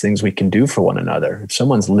nicest things we can do for one another. If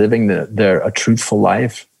someone's living a truthful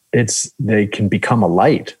life, they can become a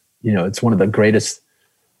light. You know, it's one of the greatest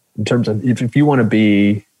in terms of, if you want to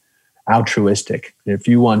be altruistic, if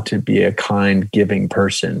you want to be a kind, giving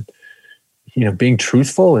person, you know, being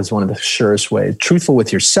truthful is one of the surest ways. Truthful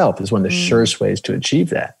with yourself is one of the surest ways to achieve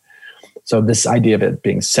that. So this idea of it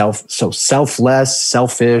being selfless,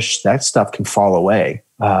 selfish, that stuff can fall away.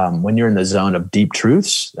 When you're in the zone of deep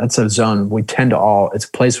truths, that's a zone we tend to it's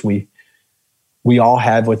a place we all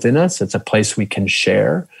have within us. It's a place we can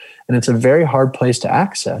share. And it's a very hard place to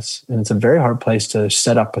access. And it's a very hard place to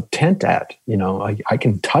set up a tent at. You know, I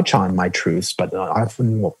can touch on my truths, but I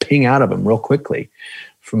often will ping out of them real quickly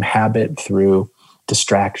from habit, through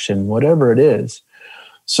distraction, whatever it is.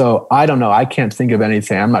 So I don't know. I can't think of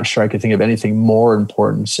anything. I'm not sure I could think of anything more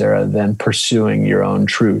important, Sarah, than pursuing your own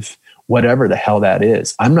truth, whatever the hell that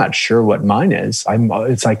is. I'm not sure what mine is.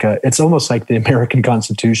 It's almost like the American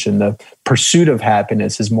Constitution. The pursuit of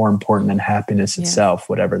happiness is more important than happiness itself,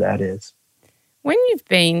 whatever that is. When you've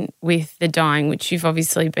been with the dying, which you've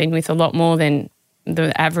obviously been with a lot more than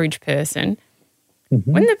the average person,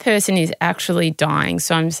 when the person is actually dying,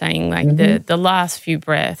 so I'm saying like the last few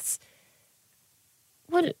breaths,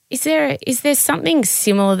 what is there something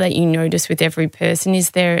similar that you notice with every person?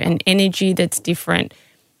 Is there an energy that's different?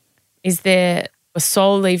 Is there a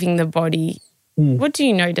soul leaving the body? What do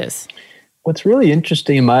you notice? What's really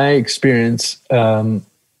interesting in my experience,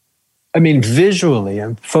 visually,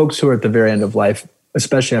 and folks who are at the very end of life,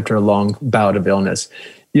 especially after a long bout of illness,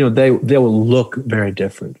 you know, they will look very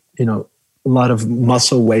different. You know, a lot of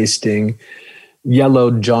muscle wasting,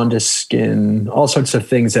 yellowed, jaundiced skin, all sorts of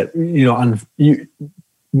things that, you know, you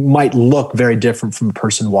might look very different from a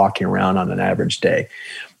person walking around on an average day.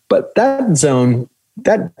 But that zone,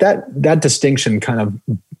 that distinction kind of,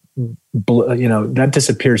 you know, that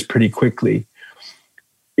disappears pretty quickly.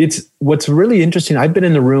 It's what's really interesting. I've been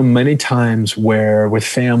in the room many times where with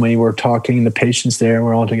family, we're talking, the patient's there,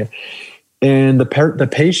 we're all together, and the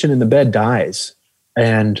patient in the bed dies.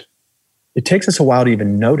 And it takes us a while to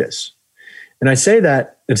even notice. And I say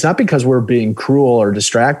that it's not because we're being cruel or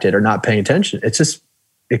distracted or not paying attention. It's just,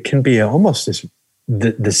 it can be almost this,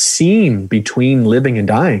 the seam between living and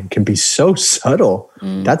dying can be so subtle.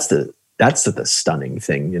 That's the stunning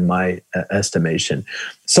thing in my estimation.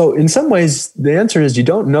 So in some ways, the answer is you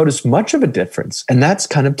don't notice much of a difference. And that's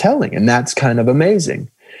kind of telling, and that's kind of amazing.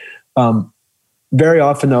 Very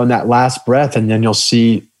often though, in that last breath, and then you'll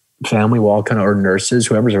see family will all kind of, or nurses,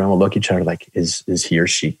 whoever's around will look at each other like, is he or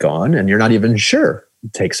she gone? And you're not even sure.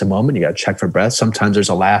 It takes a moment. You got to check for breath. Sometimes there's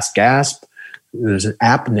a last gasp. There's an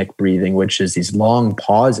apneic breathing, which is these long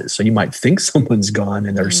pauses. So you might think someone's gone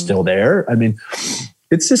and they're still there. I mean,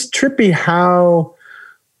 it's just trippy how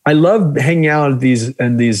I love hanging out at these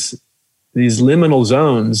liminal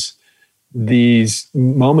zones, these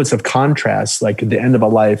moments of contrast, like at the end of a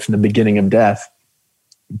life and the beginning of death.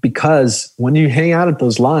 Because when you hang out at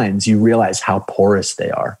those lines, you realize how porous they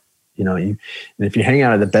are. You know, and if you hang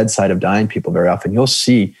out at the bedside of dying people very often, you'll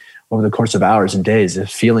see over the course of hours and days, the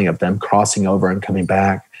feeling of them crossing over and coming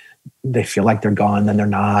back. They feel like they're gone, then they're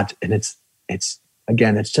not. And it's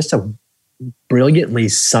just a brilliantly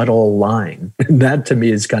subtle line. That to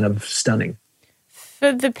me is kind of stunning.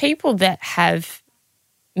 For the people that have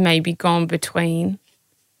maybe gone between,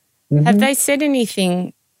 have they said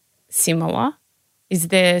anything similar? Is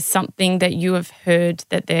there something that you have heard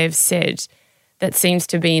that they've said that seems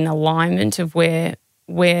to be in alignment of where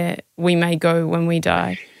we may go when we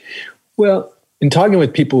die? Well, in talking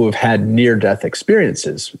with people who have had near-death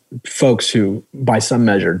experiences, folks who by some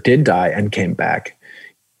measure did die and came back,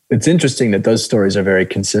 it's interesting that those stories are very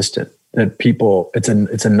consistent. That people, it's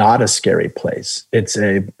a not a scary place.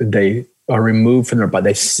 They are removed from their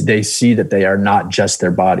body. They see that they are not just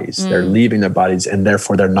their bodies. They're leaving their bodies, and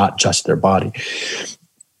therefore they're not just their body.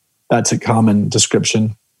 That's a common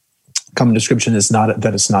description. Common description is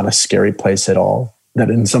that it's not a scary place at all. That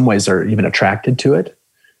in some ways they're even attracted to it.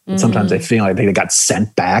 And sometimes they feel like they got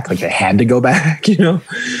sent back, like they had to go back,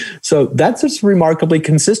 So that's just remarkably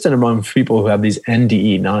consistent among people who have these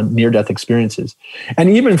NDE, near-death experiences. And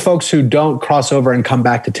even folks who don't cross over and come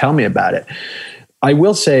back to tell me about it. I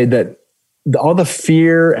will say that all the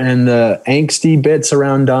fear and the angsty bits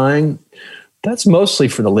around dying, that's mostly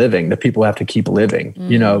for the living, that people have to keep living,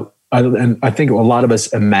 And I think a lot of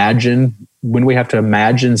us imagine, when we have to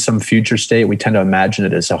imagine some future state, we tend to imagine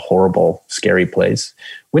it as a horrible, scary place.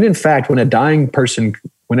 When in fact, when a dying person,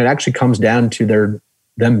 when it actually comes down to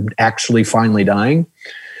them actually finally dying,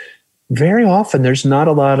 very often there's not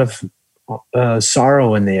a lot of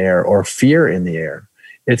sorrow in the air or fear in the air.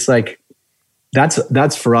 It's like,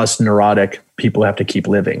 that's for us neurotic people who have to keep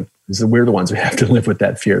living. We're the ones who have to live with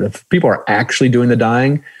that fear. If people are actually doing the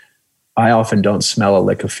dying, I often don't smell a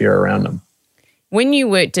lick of fear around them. When you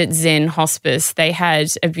worked at Zen Hospice, they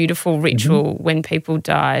had a beautiful ritual when people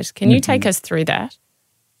died. Can you take us through that?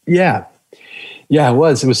 Yeah, it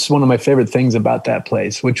was. It was one of my favorite things about that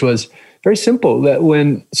place, which was very simple.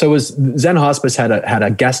 Zen Hospice had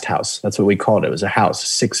a guest house. That's what we called it. It was a house,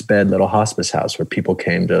 6-bed little hospice house where people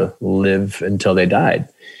came to live until they died.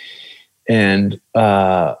 And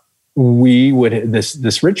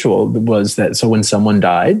this ritual was that, so when someone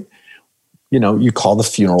died, you call the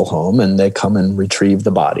funeral home and they come and retrieve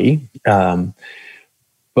the body.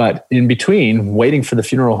 But in between, waiting for the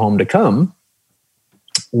funeral home to come,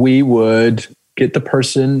 we would get the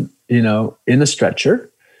person, in the stretcher.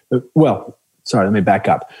 Well, sorry, let me back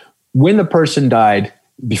up. When the person died,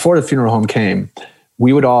 before the funeral home came,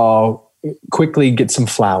 we would all quickly get some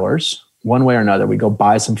flowers, one way or another. We'd go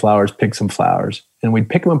buy some flowers, pick some flowers, and we'd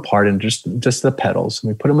pick them apart and just the petals.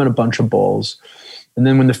 And we put them in a bunch of bowls. And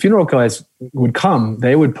then when the funeral guys would come,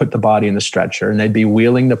 they would put the body in the stretcher and they'd be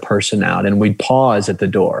wheeling the person out, and we'd pause at the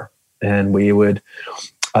door and we would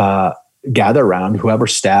gather around, whoever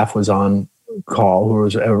staff was on call,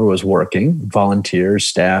 whoever was working, volunteers,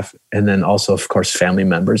 staff, and then also, of course, family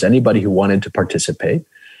members, anybody who wanted to participate.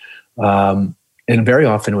 And very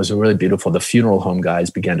often it was really beautiful. The funeral home guys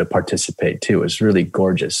began to participate too. It was really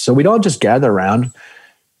gorgeous. So we'd all just gather around,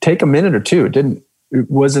 take a minute or two. It didn't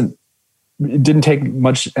take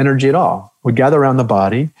much energy at all. We'd gather around the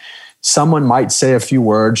body. Someone might say a few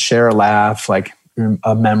words, share a laugh, like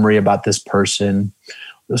a memory about this person.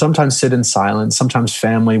 Sometimes sit in silence. Sometimes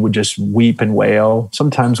family would just weep and wail.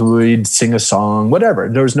 Sometimes we'd sing a song, whatever.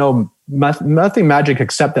 There was nothing magic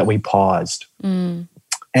except that we paused.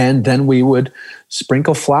 And then we would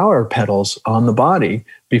sprinkle flower petals on the body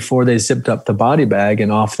before they zipped up the body bag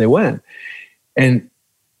and off they went. And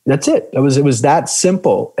that's it. It was that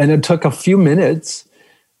simple. And it took a few minutes,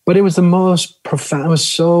 but it was the most profound. It was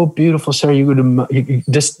so beautiful, Sarah. You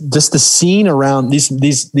just the scene around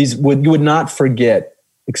these you would not forget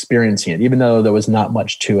experiencing it, even though there was not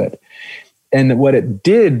much to it. And what it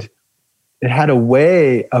did, it had a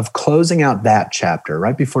way of closing out that chapter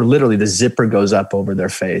right before literally the zipper goes up over their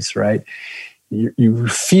face, right? You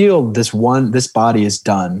feel this body is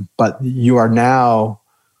done, but you are now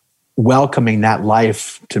welcoming that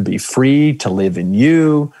life to be free, to live in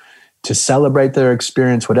you, to celebrate their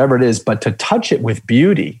experience, whatever it is, but to touch it with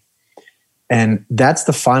beauty. And that's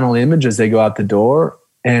the final image as they go out the door.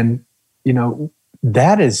 And,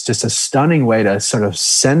 that is just a stunning way to sort of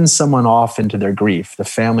send someone off into their grief, the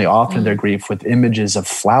family off into their grief, with images of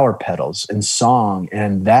flower petals and song.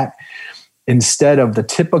 And that, instead of the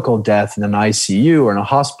typical death in an ICU or in a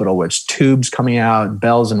hospital, which tubes coming out,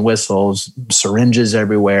 bells and whistles, syringes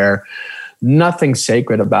everywhere, nothing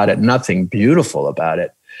sacred about it, nothing beautiful about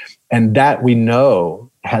it. And that we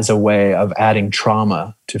know has a way of adding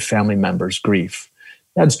trauma to family members' grief.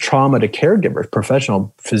 Adds trauma to caregivers,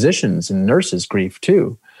 professional physicians and nurses' grief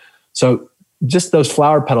too. So just those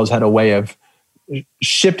flower petals had a way of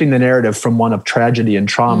shifting the narrative from one of tragedy and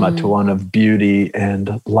trauma to one of beauty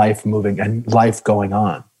and life moving and life going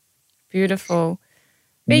on. Beautiful.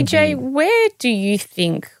 BJ, where do you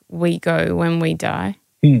think we go when we die?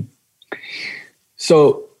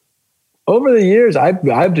 So over the years,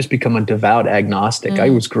 I've just become a devout agnostic. I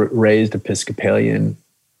was raised Episcopalian,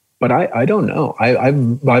 but I don't know.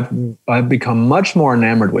 I've become much more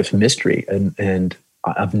enamored with mystery and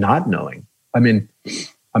of not knowing. I mean,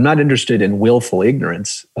 I'm not interested in willful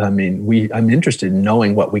ignorance. I mean, I'm interested in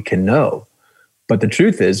knowing what we can know. But the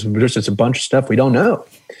truth is, there's just a bunch of stuff we don't know.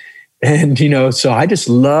 And, so I just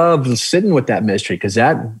love sitting with that mystery because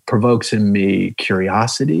that provokes in me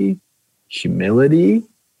curiosity, humility,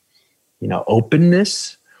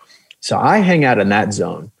 openness. So I hang out in that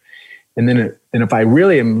zone. And then, if I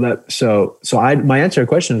really am, my answer to your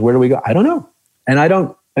question is, where do we go? I don't know. And I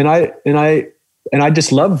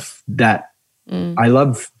just love that. I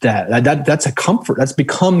love that. That's a comfort. That's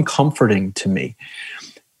become comforting to me.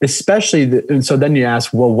 Especially, and so then you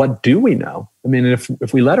ask, well, what do we know? I mean,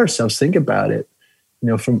 if we let ourselves think about it,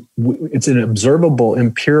 it's an observable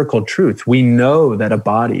empirical truth. We know that a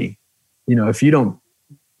body, if you don't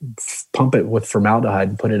pump it with formaldehyde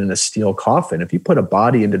and put it in a steel coffin, if you put a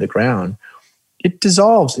body into the ground, it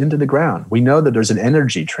dissolves into the ground. We know that there's an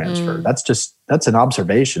energy transfer. That's an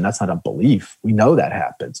observation. That's not a belief. We know that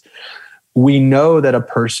happens. We know that a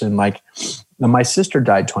person my sister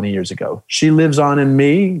died 20 years ago. She lives on in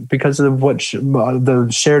me because of the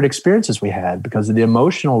shared experiences we had, because of the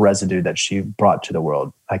emotional residue that she brought to the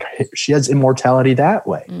world. Like, she has immortality that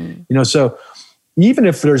way. So even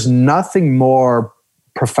if there's nothing more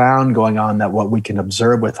profound going on than what we can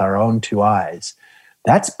observe with our own two eyes,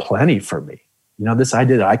 that's plenty for me. This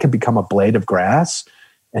idea that I could become a blade of grass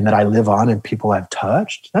and that I live on and people I've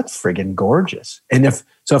touched, that's friggin' gorgeous. And if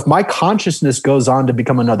my consciousness goes on to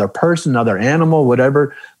become another person, another animal,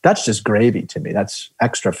 whatever, that's just gravy to me. That's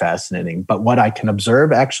extra fascinating. But what I can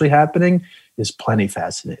observe actually happening is plenty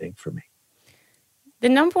fascinating for me. The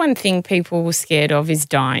number one thing people are scared of is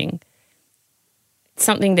dying. It's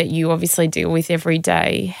something that you obviously deal with every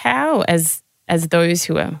day. How, as those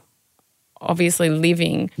who are obviously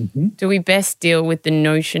living, do we best deal with the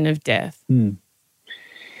notion of death?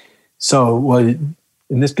 So, and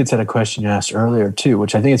this gets at a question you asked earlier too,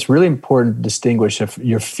 which I think it's really important to distinguish if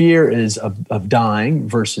your fear is of dying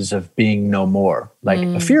versus of being no more. Like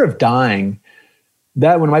a fear of dying,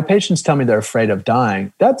 that when my patients tell me they're afraid of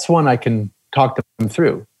dying, that's one I can talk them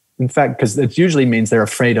through. In fact, because it usually means they're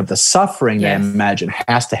afraid of the suffering they imagine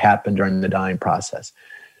has to happen during the dying process.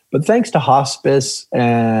 But thanks to hospice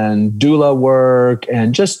and doula work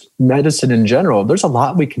and just medicine in general, there's a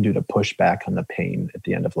lot we can do to push back on the pain at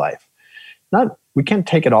the end of life. We can't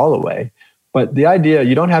take it all away, but the idea,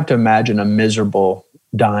 you don't have to imagine a miserable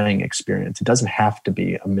dying experience. It doesn't have to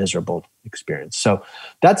be a miserable experience. So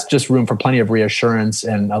that's just room for plenty of reassurance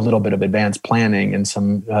and a little bit of advanced planning and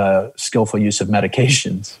some skillful use of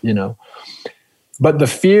medications, But the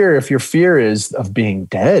fear, if your fear is of being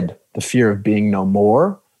dead, the fear of being no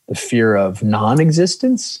more, the fear of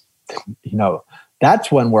non-existence,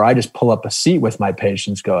 that's one where I just pull up a seat with my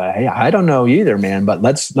patients, go, hey, I don't know either, man, but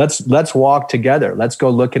let's walk together. Let's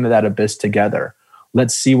go look into that abyss together.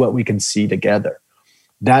 Let's see what we can see together.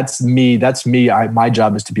 That's me. My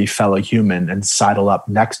job is to be fellow human and sidle up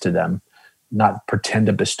next to them, not pretend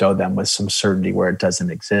to bestow them with some certainty where it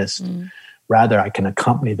doesn't exist. Rather, I can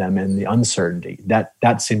accompany them in the uncertainty.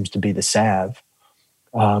 That seems to be the salve.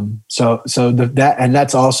 And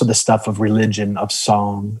that's also the stuff of religion, of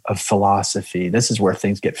song, of philosophy. This is where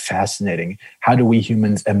things get fascinating. How do we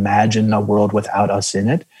humans imagine a world without us in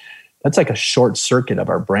it? That's like a short circuit of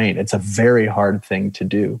our brain. It's a very hard thing to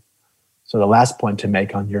do. So the last point to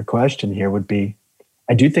make on your question here would be,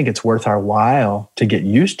 I do think it's worth our while to get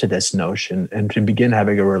used to this notion and to begin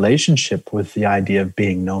having a relationship with the idea of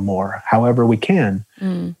being no more, however we can,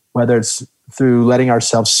 whether it's through letting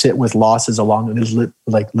ourselves sit with losses along these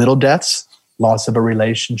like little deaths, loss of a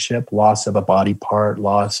relationship, loss of a body part,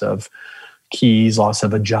 loss of keys, loss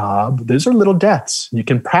of a job. Those are little deaths. You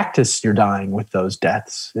can practice your dying with those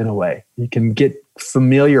deaths in a way. You can get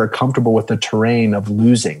familiar or comfortable with the terrain of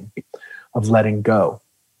losing, of letting go.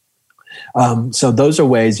 So those are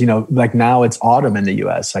ways, like now it's autumn in the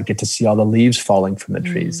US. I get to see all the leaves falling from the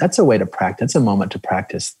trees. That's a way to practice. That's a moment to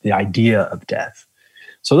practice the idea of death.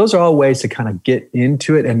 So those are all ways to kind of get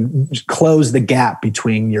into it and close the gap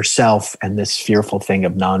between yourself and this fearful thing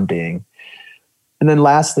of non-being. And then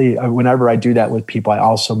lastly, whenever I do that with people, I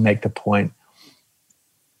also make the point,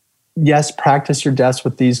 yes, practice your deaths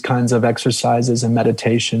with these kinds of exercises and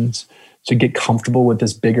meditations to get comfortable with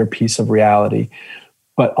this bigger piece of reality,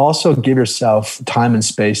 but also give yourself time and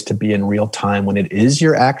space to be in real time when it is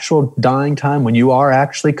your actual dying time, when you are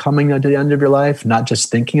actually coming to the end of your life, not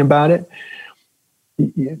just thinking about it.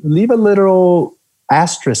 Leave a little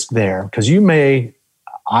asterisk there, because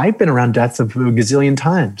I've been around death a gazillion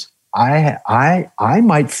times. I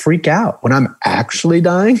might freak out when I'm actually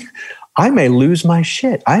dying. I may lose my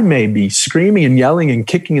shit. I may be screaming and yelling and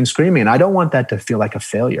kicking and screaming. And I don't want that to feel like a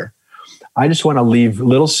failure. I just want to leave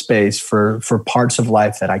little space for parts of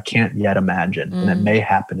life that I can't yet imagine and that may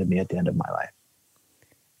happen to me at the end of my life.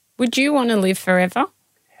 Would you want to live forever?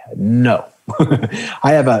 No.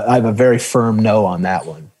 I have a very firm no on that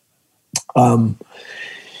one. I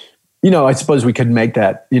suppose we could make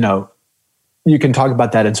that, you can talk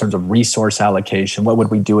about that in terms of resource allocation. What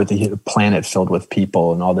would we do with the planet filled with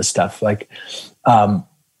people and all this stuff? Like, I'm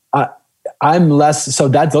less, so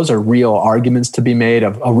that those are real arguments to be made.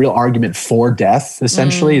 Of a real argument for death,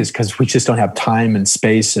 essentially, is because we just don't have time and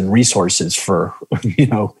space and resources for,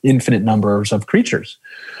 infinite numbers of creatures.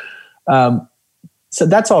 So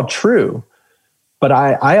that's all true. But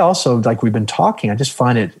I also, like we've been talking, I just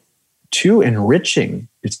find it too enriching.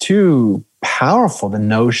 It's too powerful, the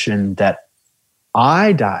notion that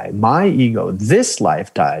I die, my ego, this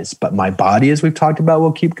life dies, but my body, as we've talked about,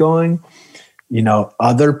 will keep going.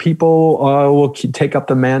 Other people will take up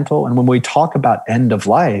the mantle. And when we talk about end of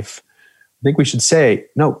life, I think we should say,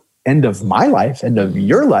 no, end of my life, end of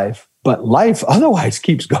your life, but life otherwise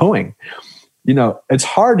keeps going. It's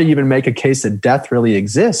hard to even make a case that death really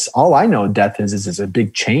exists. All I know death is a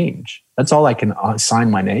big change. That's all I can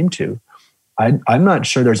assign my name to. I'm not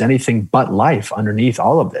sure there's anything but life underneath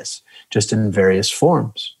all of this, just in various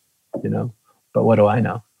forms, but what do I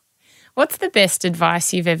know? What's the best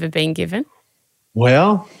advice you've ever been given?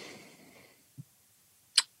 Well,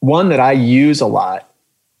 one that I use a lot,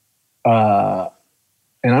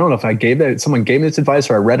 and I don't know if someone gave me this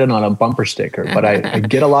advice or I read it on a bumper sticker, but I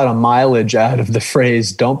get a lot of mileage out of the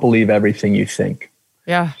phrase, don't believe everything you think.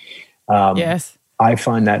 Yeah. Yes. I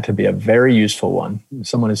find that to be a very useful one.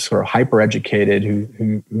 Someone who's sort of hyper-educated,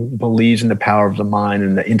 who believes in the power of the mind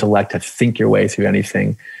and the intellect to think your way through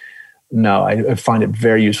anything. No, I find it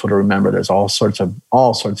very useful to remember there's all sorts of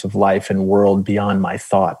life and world beyond my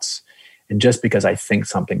thoughts. And just because I think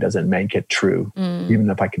something doesn't make it true,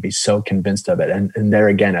 even if I could be so convinced of it. And there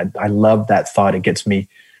again, I love that thought. It gets me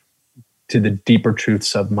to the deeper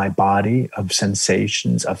truths of my body, of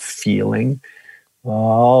sensations, of feeling,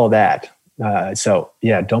 all that. So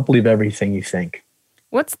yeah, don't believe everything you think.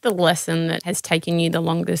 What's the lesson that has taken you the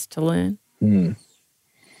longest to learn?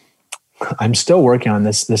 I'm still working on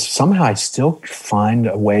this. Somehow I still find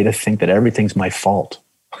a way to think that everything's my fault.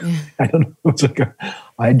 I don't know. It's like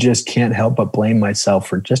I just can't help but blame myself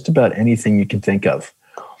for just about anything you can think of.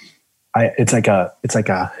 It's like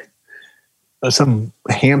some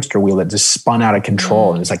hamster wheel that just spun out of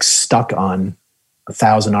control and is like stuck on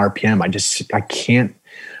 1,000 RPM.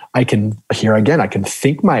 I can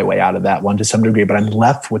think my way out of that one to some degree, but I'm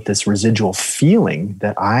left with this residual feeling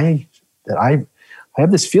that I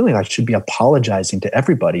have this feeling I should be apologizing to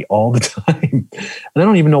everybody all the time. And I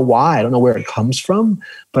don't even know why. I don't know where it comes from,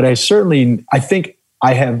 but I think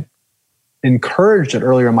I have encouraged it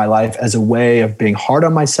earlier in my life as a way of being hard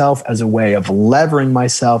on myself, as a way of levering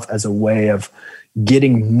myself, as a way of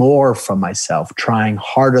getting more from myself, trying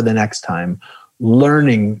harder the next time,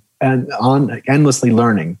 learning and endlessly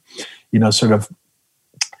learning,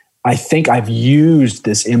 I think I've used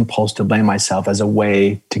this impulse to blame myself as a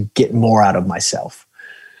way to get more out of myself.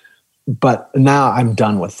 But now I'm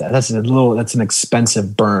done with that. That's an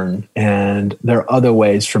expensive burn. And there are other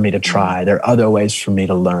ways for me to try. There are other ways for me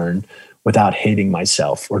to learn without hating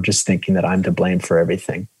myself or just thinking that I'm to blame for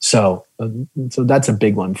everything. So that's a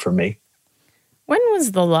big one for me. When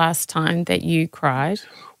was the last time that you cried?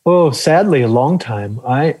 Oh, sadly, a long time.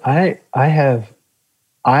 I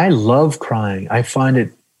love crying. I find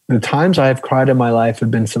it, the times I've cried in my life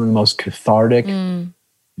have been some of the most cathartic.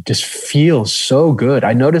 It just feels so good.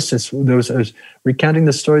 I noticed this. I was recounting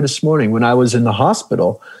this story this morning when I was in the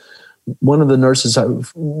hospital. One of the nurses to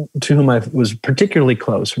whom I was particularly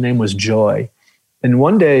close, her name was Joy. And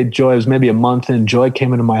one day, Joy, was maybe a month in, Joy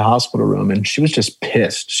came into my hospital room and she was just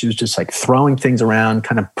pissed. She was just like throwing things around,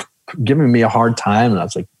 kind of giving me a hard time. And I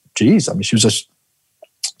was like, geez, she was just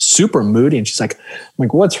super moody. And she's like, I'm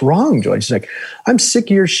like, what's wrong, Joy? She's like, I'm sick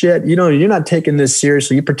of your shit. You're not taking this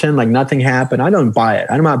seriously. You pretend like nothing happened. I don't buy it.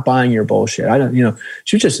 I'm not buying your bullshit.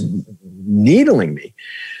 She was just needling me.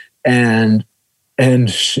 And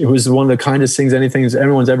it was one of the kindest things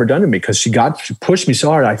anyone's ever done to me, because she pushed me so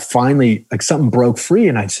hard. I finally, like, something broke free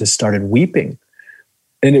and I just started weeping.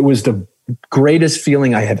 And it was the greatest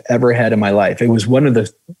feeling I have ever had in my life. It was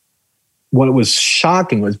what was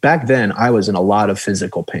shocking was back then I was in a lot of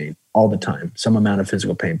physical pain all the time, some amount of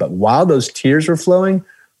physical pain. But while those tears were flowing,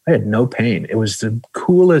 I had no pain. It was the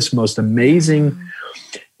coolest, most amazing.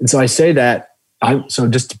 And so I say that, I'm a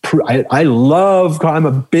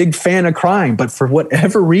big fan of crying, but for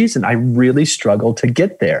whatever reason, I really struggle to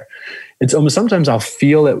get there. It's almost, sometimes I'll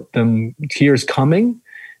feel the tears coming,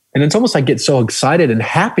 and it's almost like I get so excited and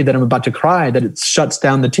happy that I'm about to cry that it shuts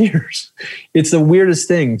down the tears. It's the weirdest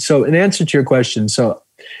thing. So in answer to your question, so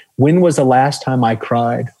when was the last time I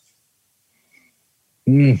cried?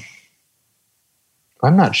 I'm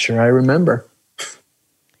not sure I remember.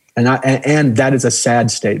 And that is a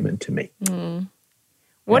sad statement to me.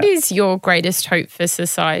 What is your greatest hope for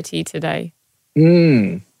society today?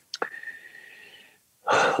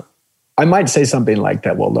 I might say something like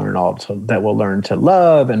that we'll learn to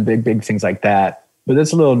love and big things like that, but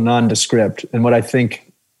it's a little nondescript. And what I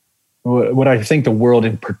think the world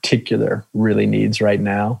in particular really needs right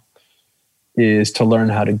now is to learn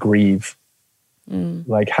how to grieve,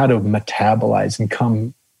 like how to metabolize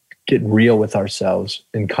and get real with ourselves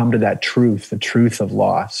and come to that truth, the truth of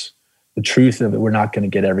loss, the truth of that we're not going to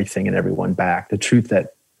get everything and everyone back, the truth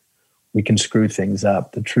that we can screw things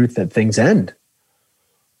up, the truth that things end.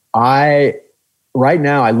 Right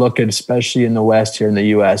now, I look at, especially in the West here in the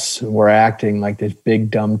US, we're acting like these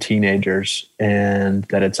big, dumb teenagers, and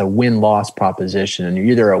that it's a win-loss proposition. And you're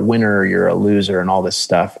either a winner or you're a loser and all this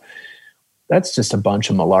stuff. That's just a bunch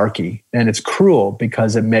of malarkey. And it's cruel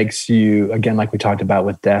because it makes you, again, like we talked about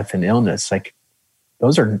with death and illness, like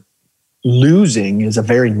losing is a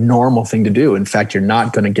very normal thing to do. In fact, you're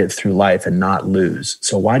not going to get through life and not lose.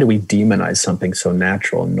 So why do we demonize something so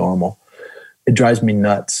natural and normal? It drives me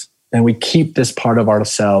nuts. And we keep this part of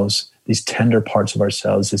ourselves, these tender parts of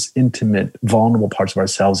ourselves, this intimate, vulnerable parts of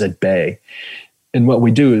ourselves at bay. And what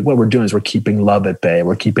we're doing is we're keeping love at bay.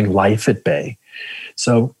 We're keeping life at bay.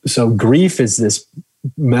 So grief is this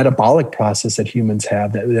metabolic process that humans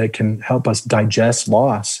have that can help us digest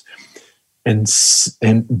loss and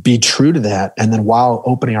be true to that. And then while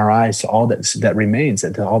opening our eyes to all that remains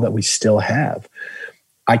and to all that we still have.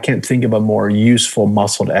 I can't think of a more useful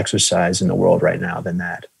muscle to exercise in the world right now than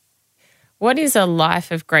that. What is a life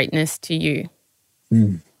of greatness to you?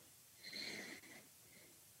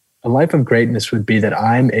 A life of greatness would be that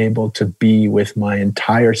I'm able to be with my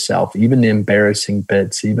entire self, even the embarrassing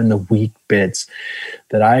bits, even the weak bits,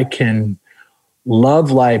 that I can love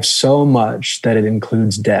life so much that it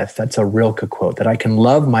includes death. That's a Rilke quote, that I can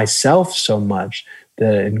love myself so much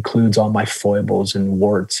that it includes all my foibles and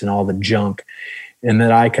warts and all the junk. And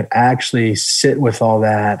that I could actually sit with all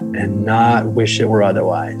that and not wish it were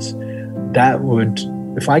otherwise. That would,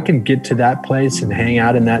 if I can get to that place and hang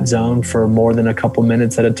out in that zone for more than a couple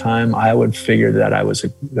minutes at a time, I would figure that I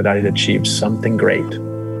had achieved something great.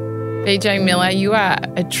 BJ Miller, you are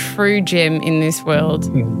a true gem in this world.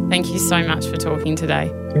 Thank you so much for talking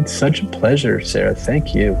today. It's such a pleasure, Sarah.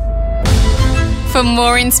 Thank you. For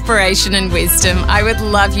more inspiration and wisdom, I would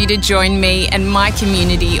love you to join me and my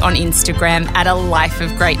community on Instagram at A Life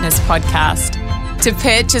of Greatness podcast. To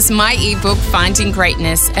purchase my ebook, Finding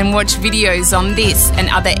Greatness, and watch videos on this and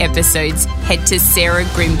other episodes, head to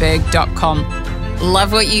sarahgrimberg.com.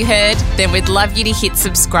 Love what you heard? Then we'd love you to hit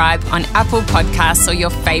subscribe on Apple Podcasts or your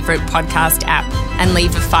favourite podcast app and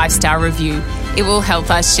leave a 5-star review. It will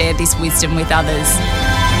help us share this wisdom with others.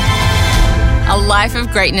 A Life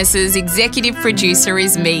of Greatness's executive producer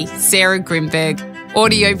is me, Sarah Grimberg.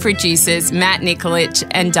 Audio producers Matt Nikolic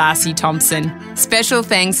and Darcy Thompson. Special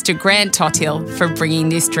thanks to Grant Tothill for bringing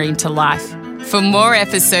this dream to life. For more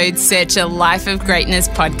episodes, search A Life of Greatness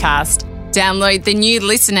podcast. Download the new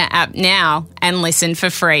Listener app now and listen for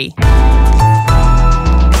free.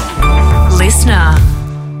 Listener.